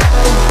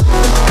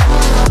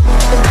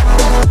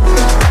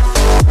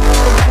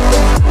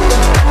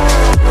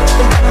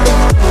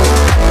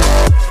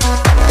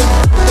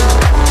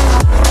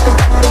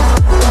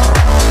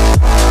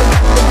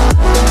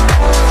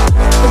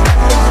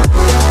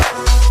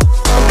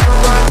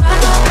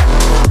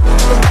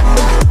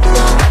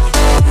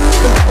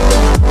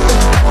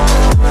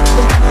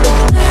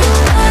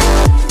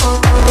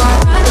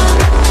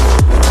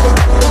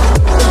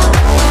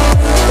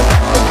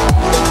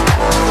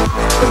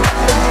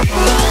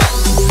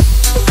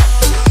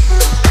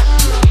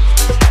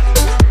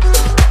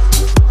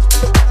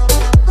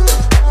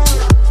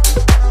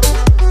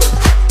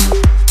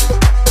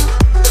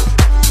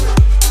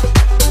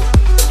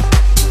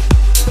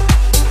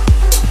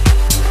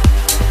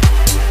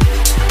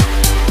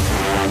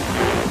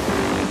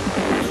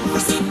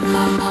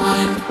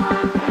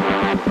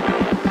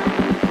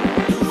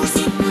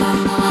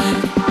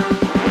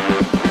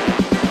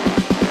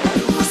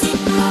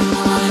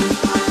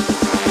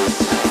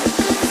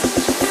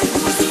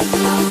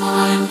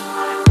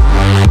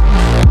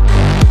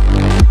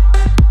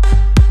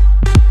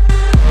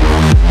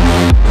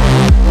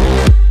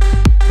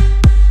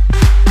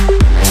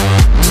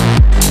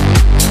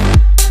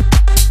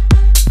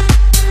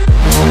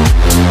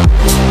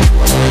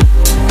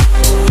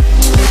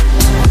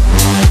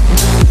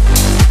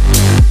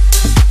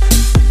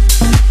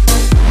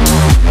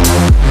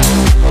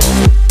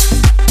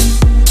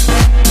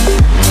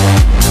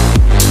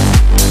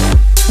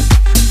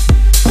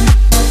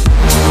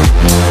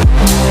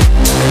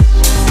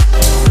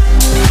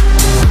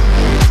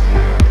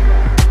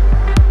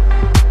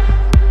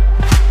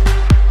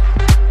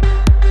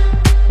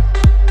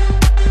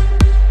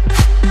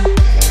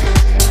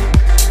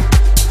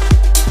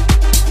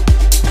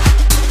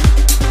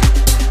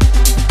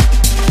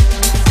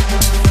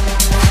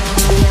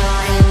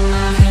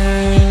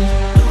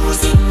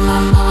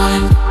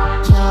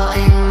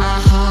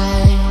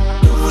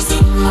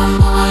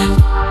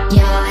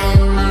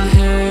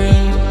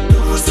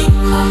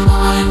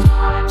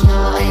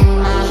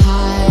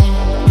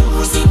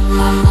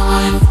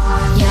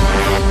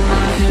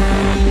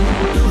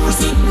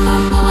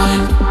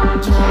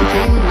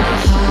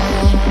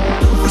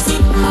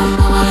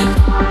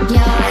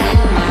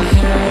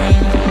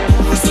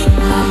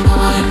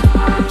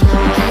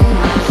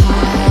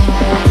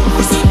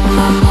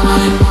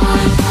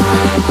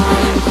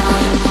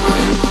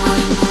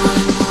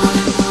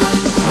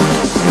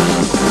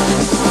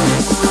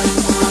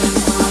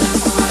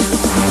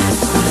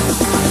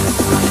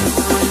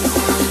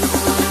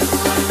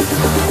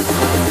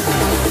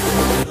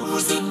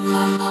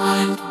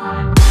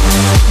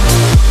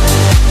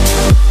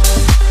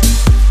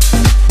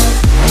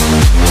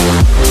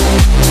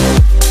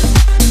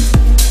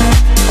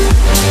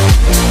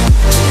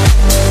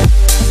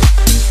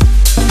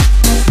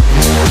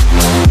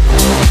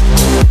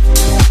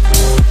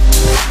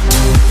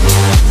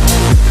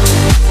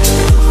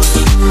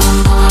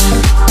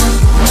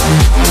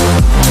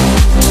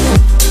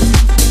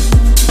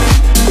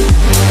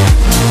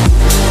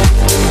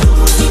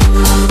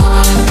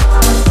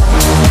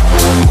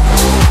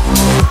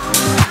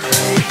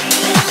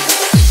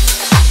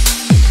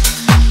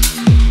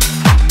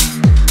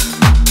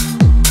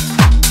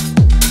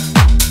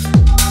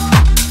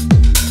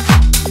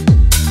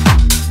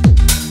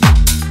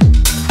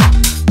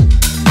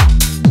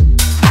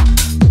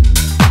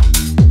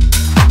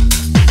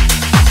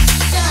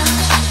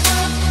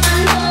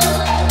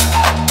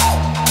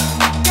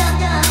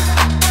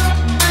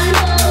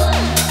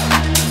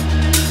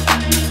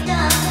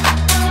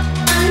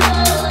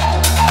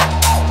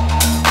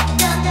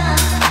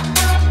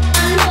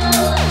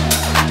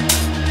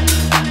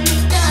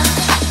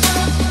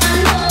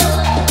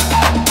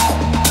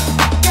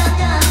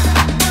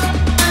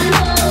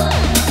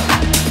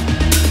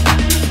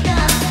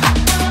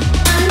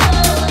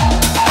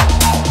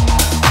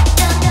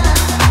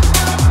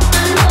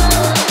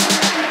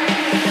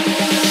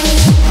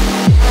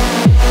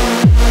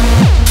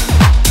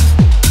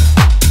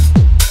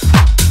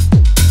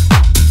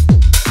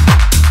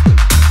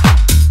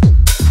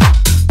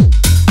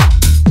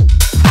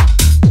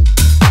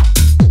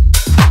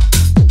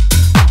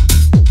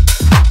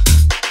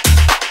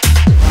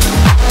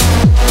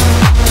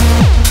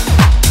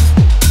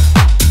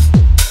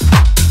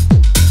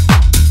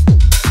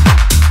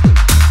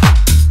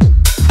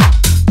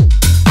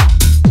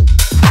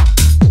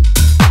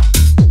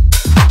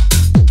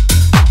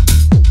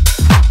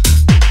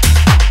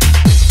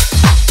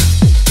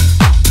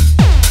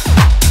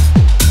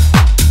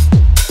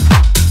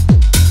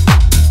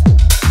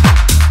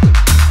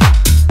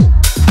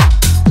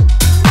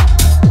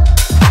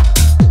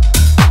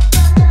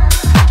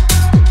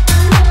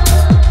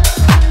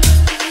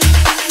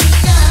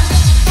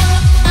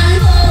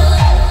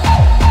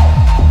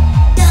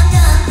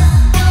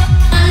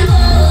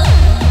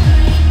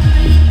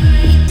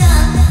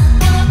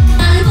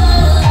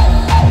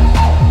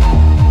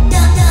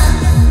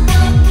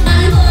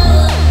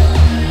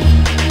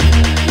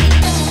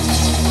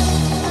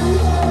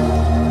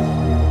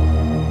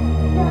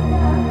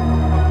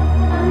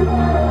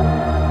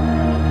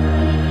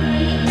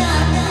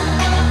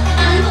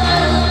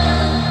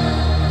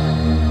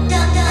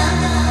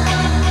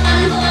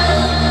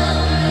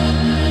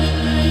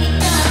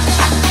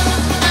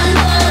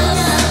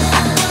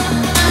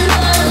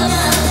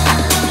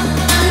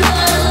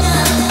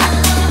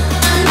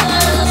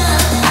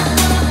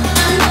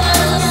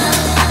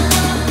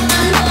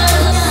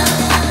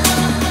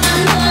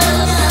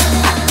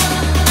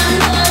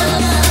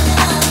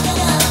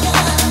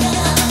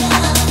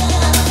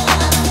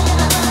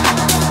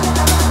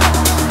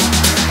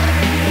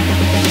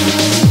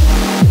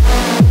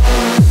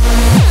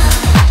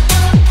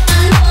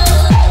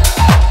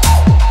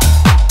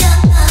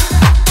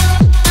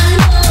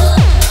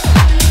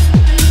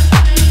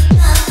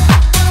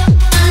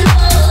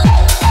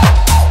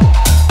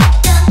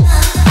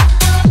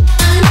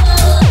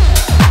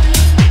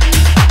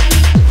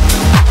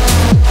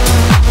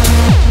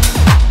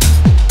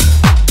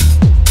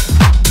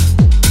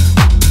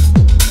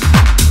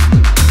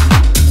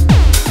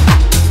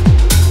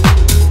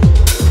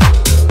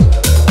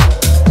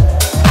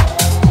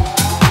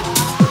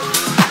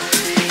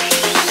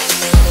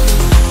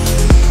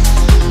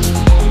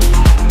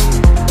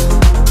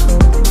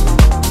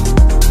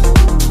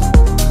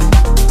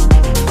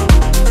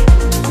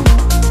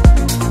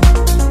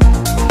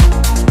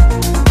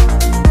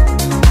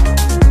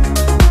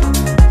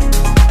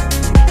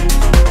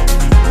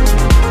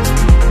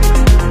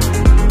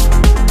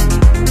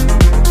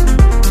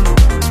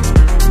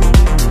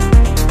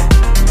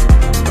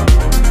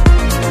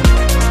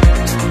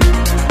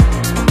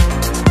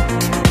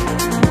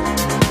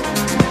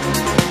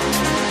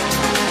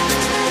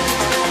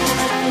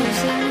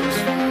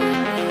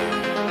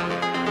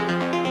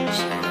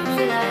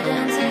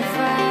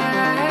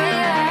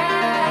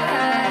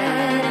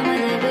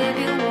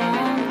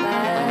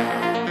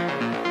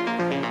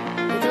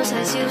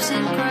 you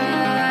said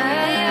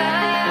cry.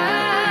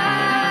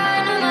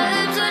 No, my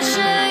lips are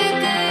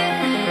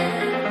shaking.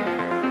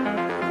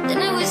 The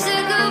night we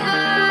said goodbye.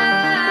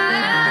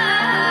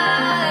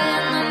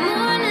 In the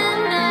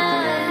morning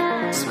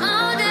I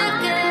smiled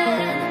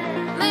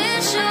again.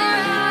 Made sure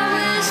I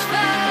was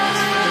fine.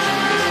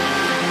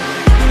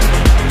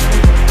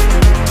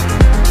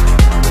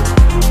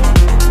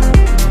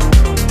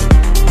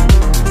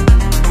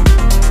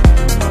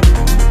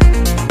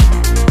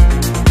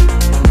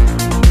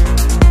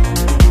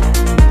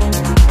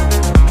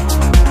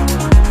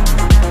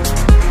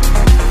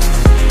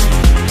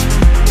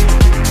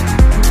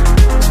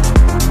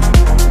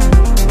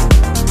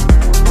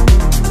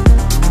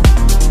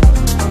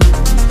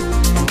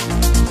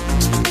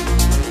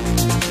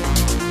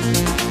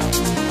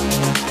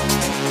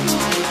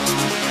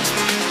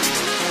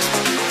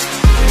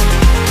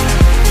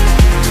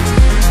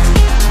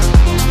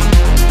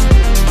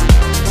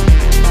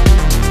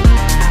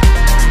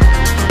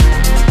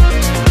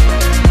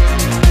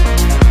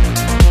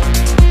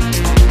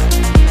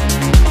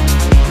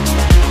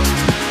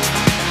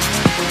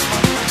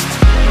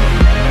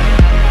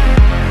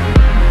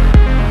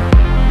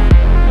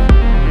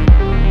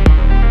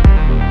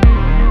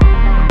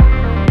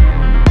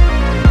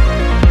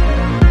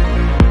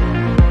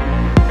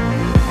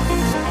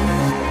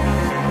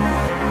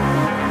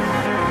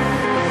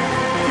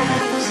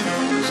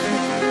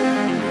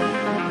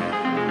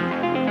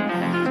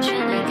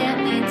 Trying to get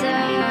me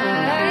down.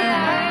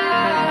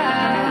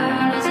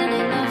 Isn't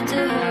enough to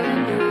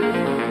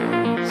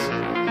lose.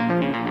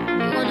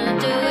 You wanna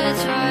do it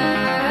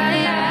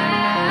right.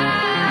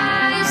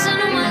 You said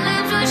on my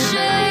lips were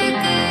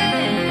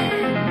shaking.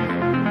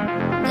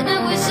 The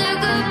night we said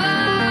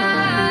goodbye.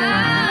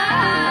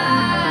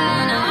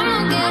 Now I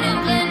don't get it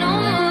play no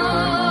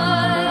more.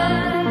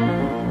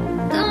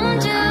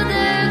 Don't you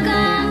dare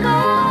come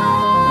back.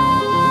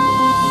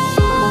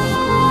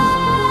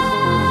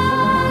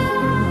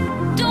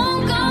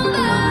 Don't come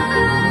back.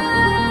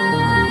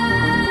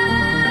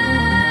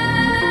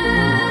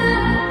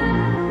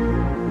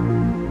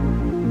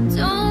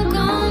 Don't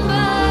come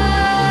back.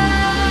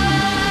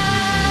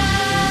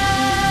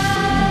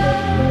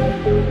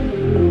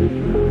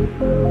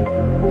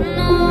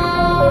 No.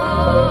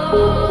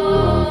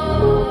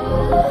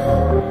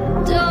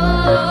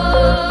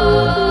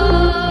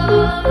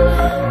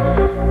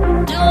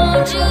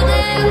 Don't you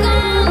dare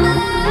come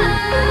back.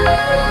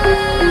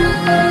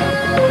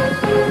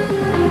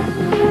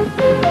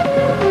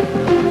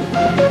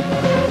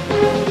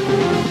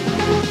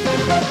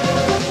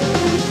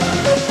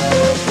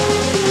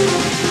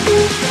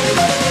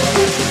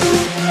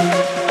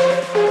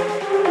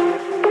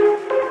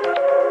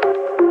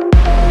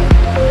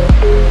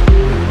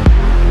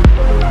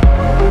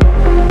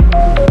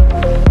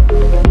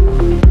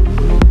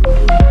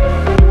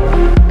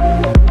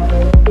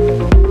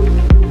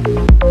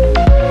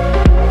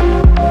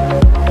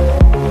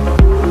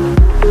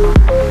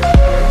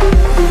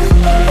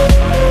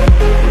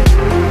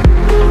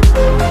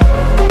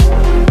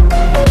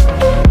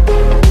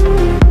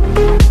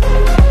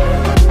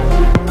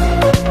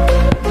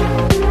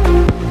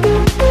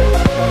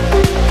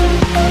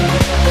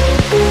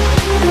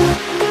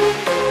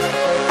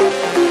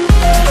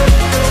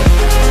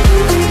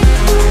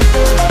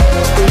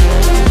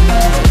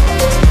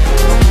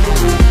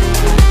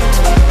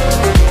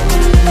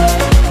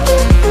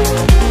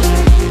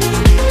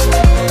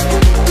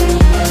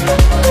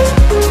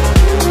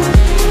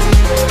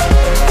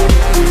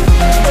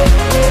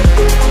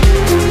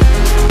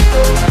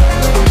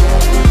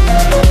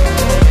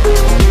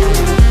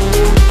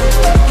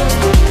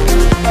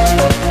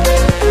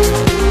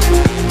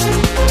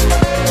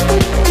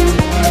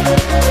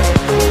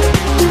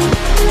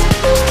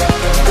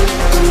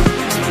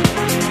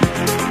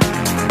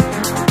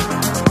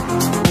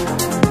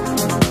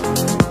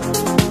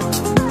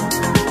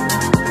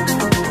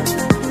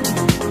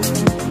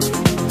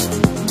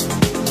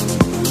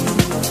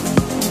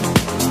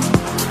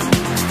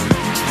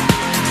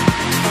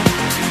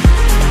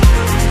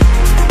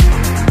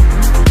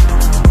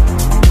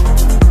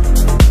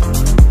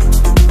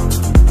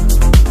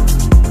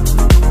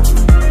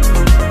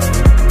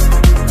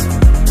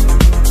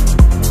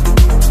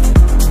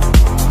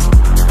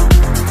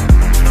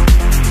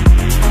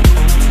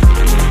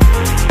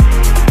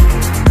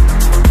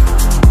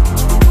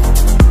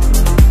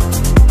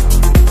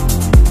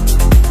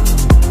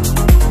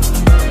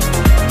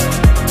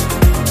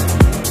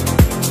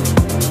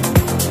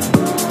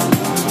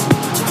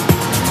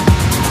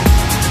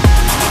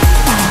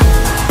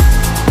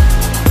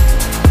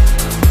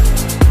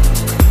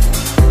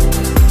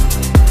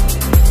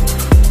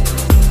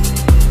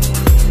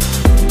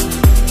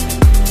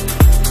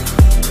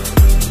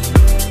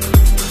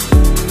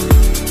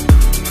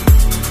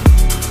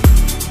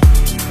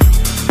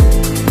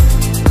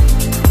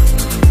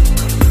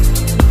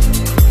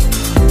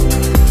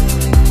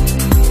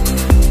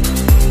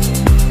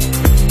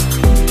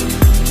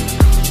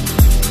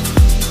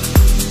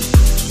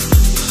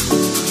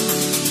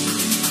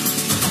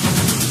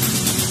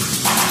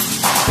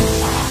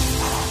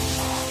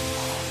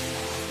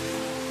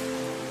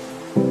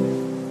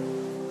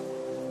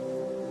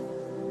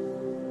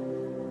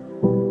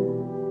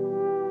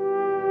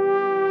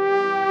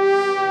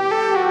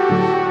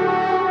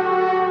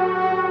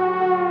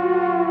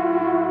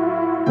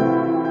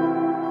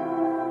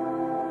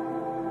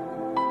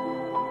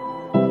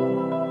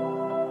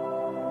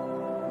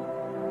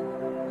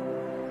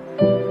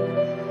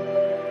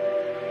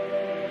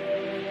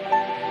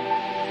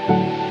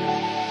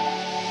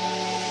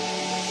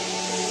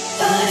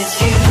 it's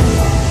you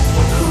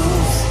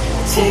who's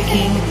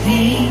taking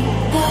me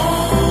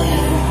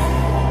higher.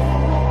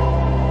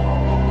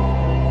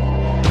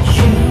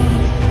 You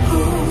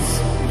who's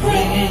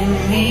bringing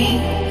me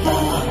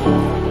up.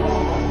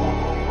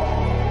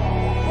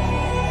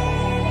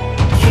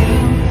 You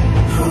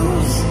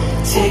who's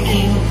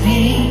taking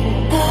me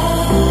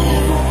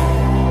higher.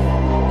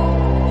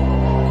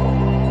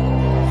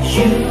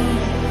 You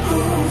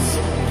who's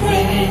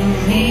bringing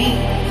me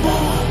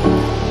up.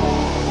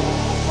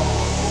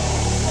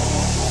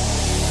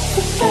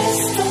 The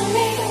best of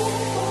me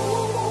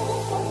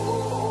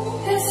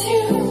is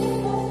you.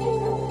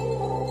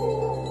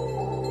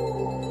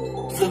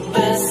 The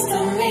best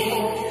of me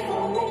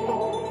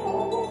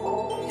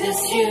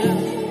is you.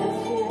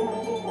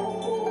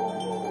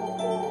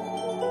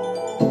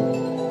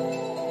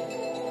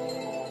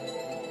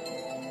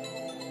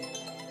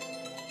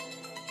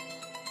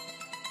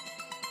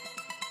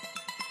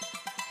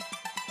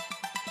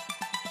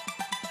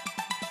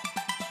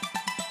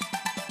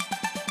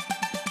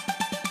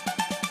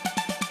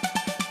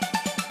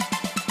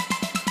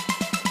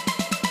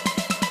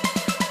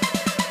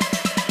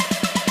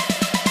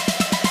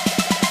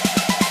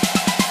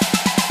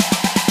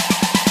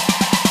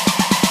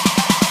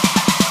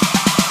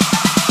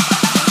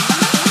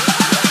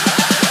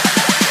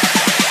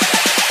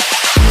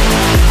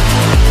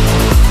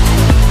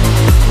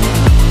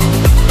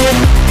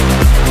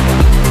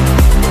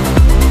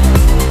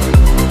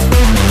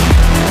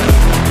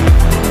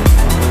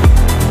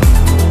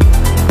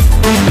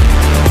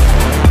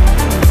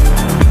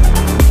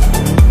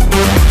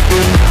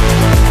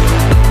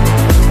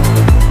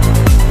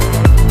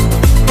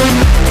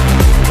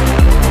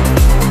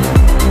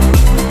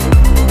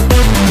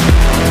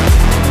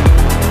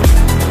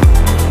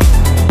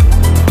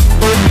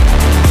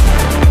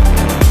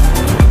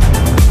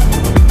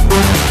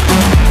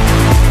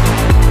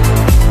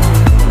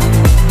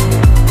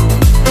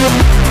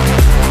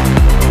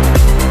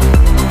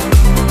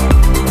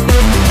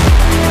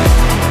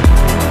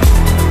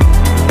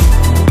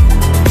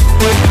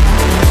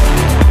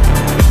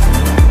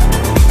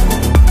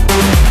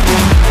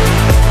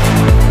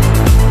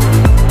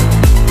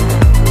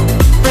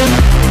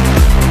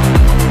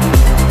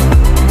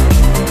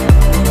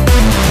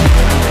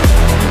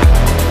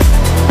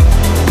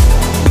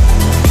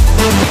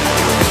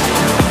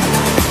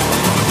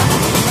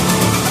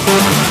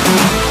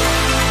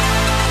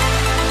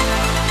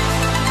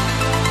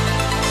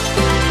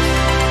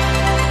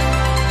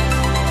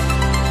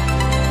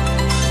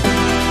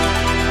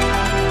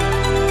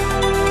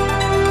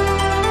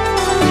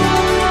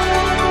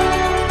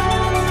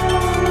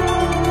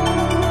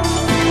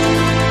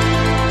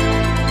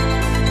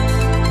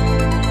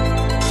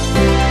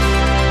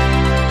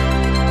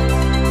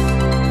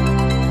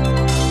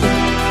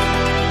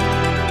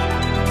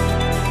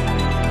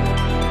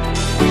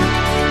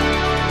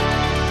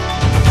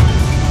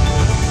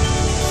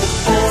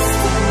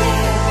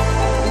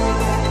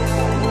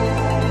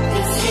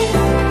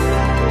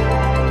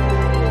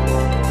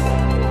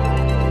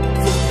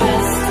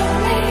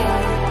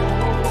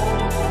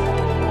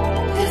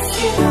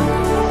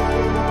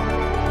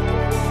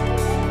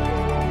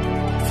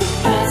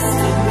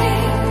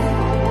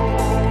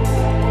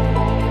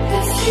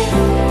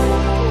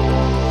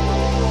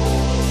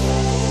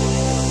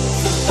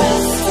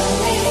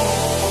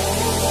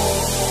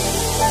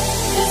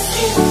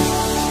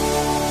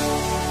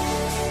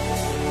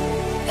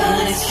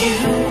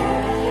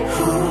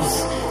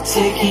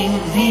 Taking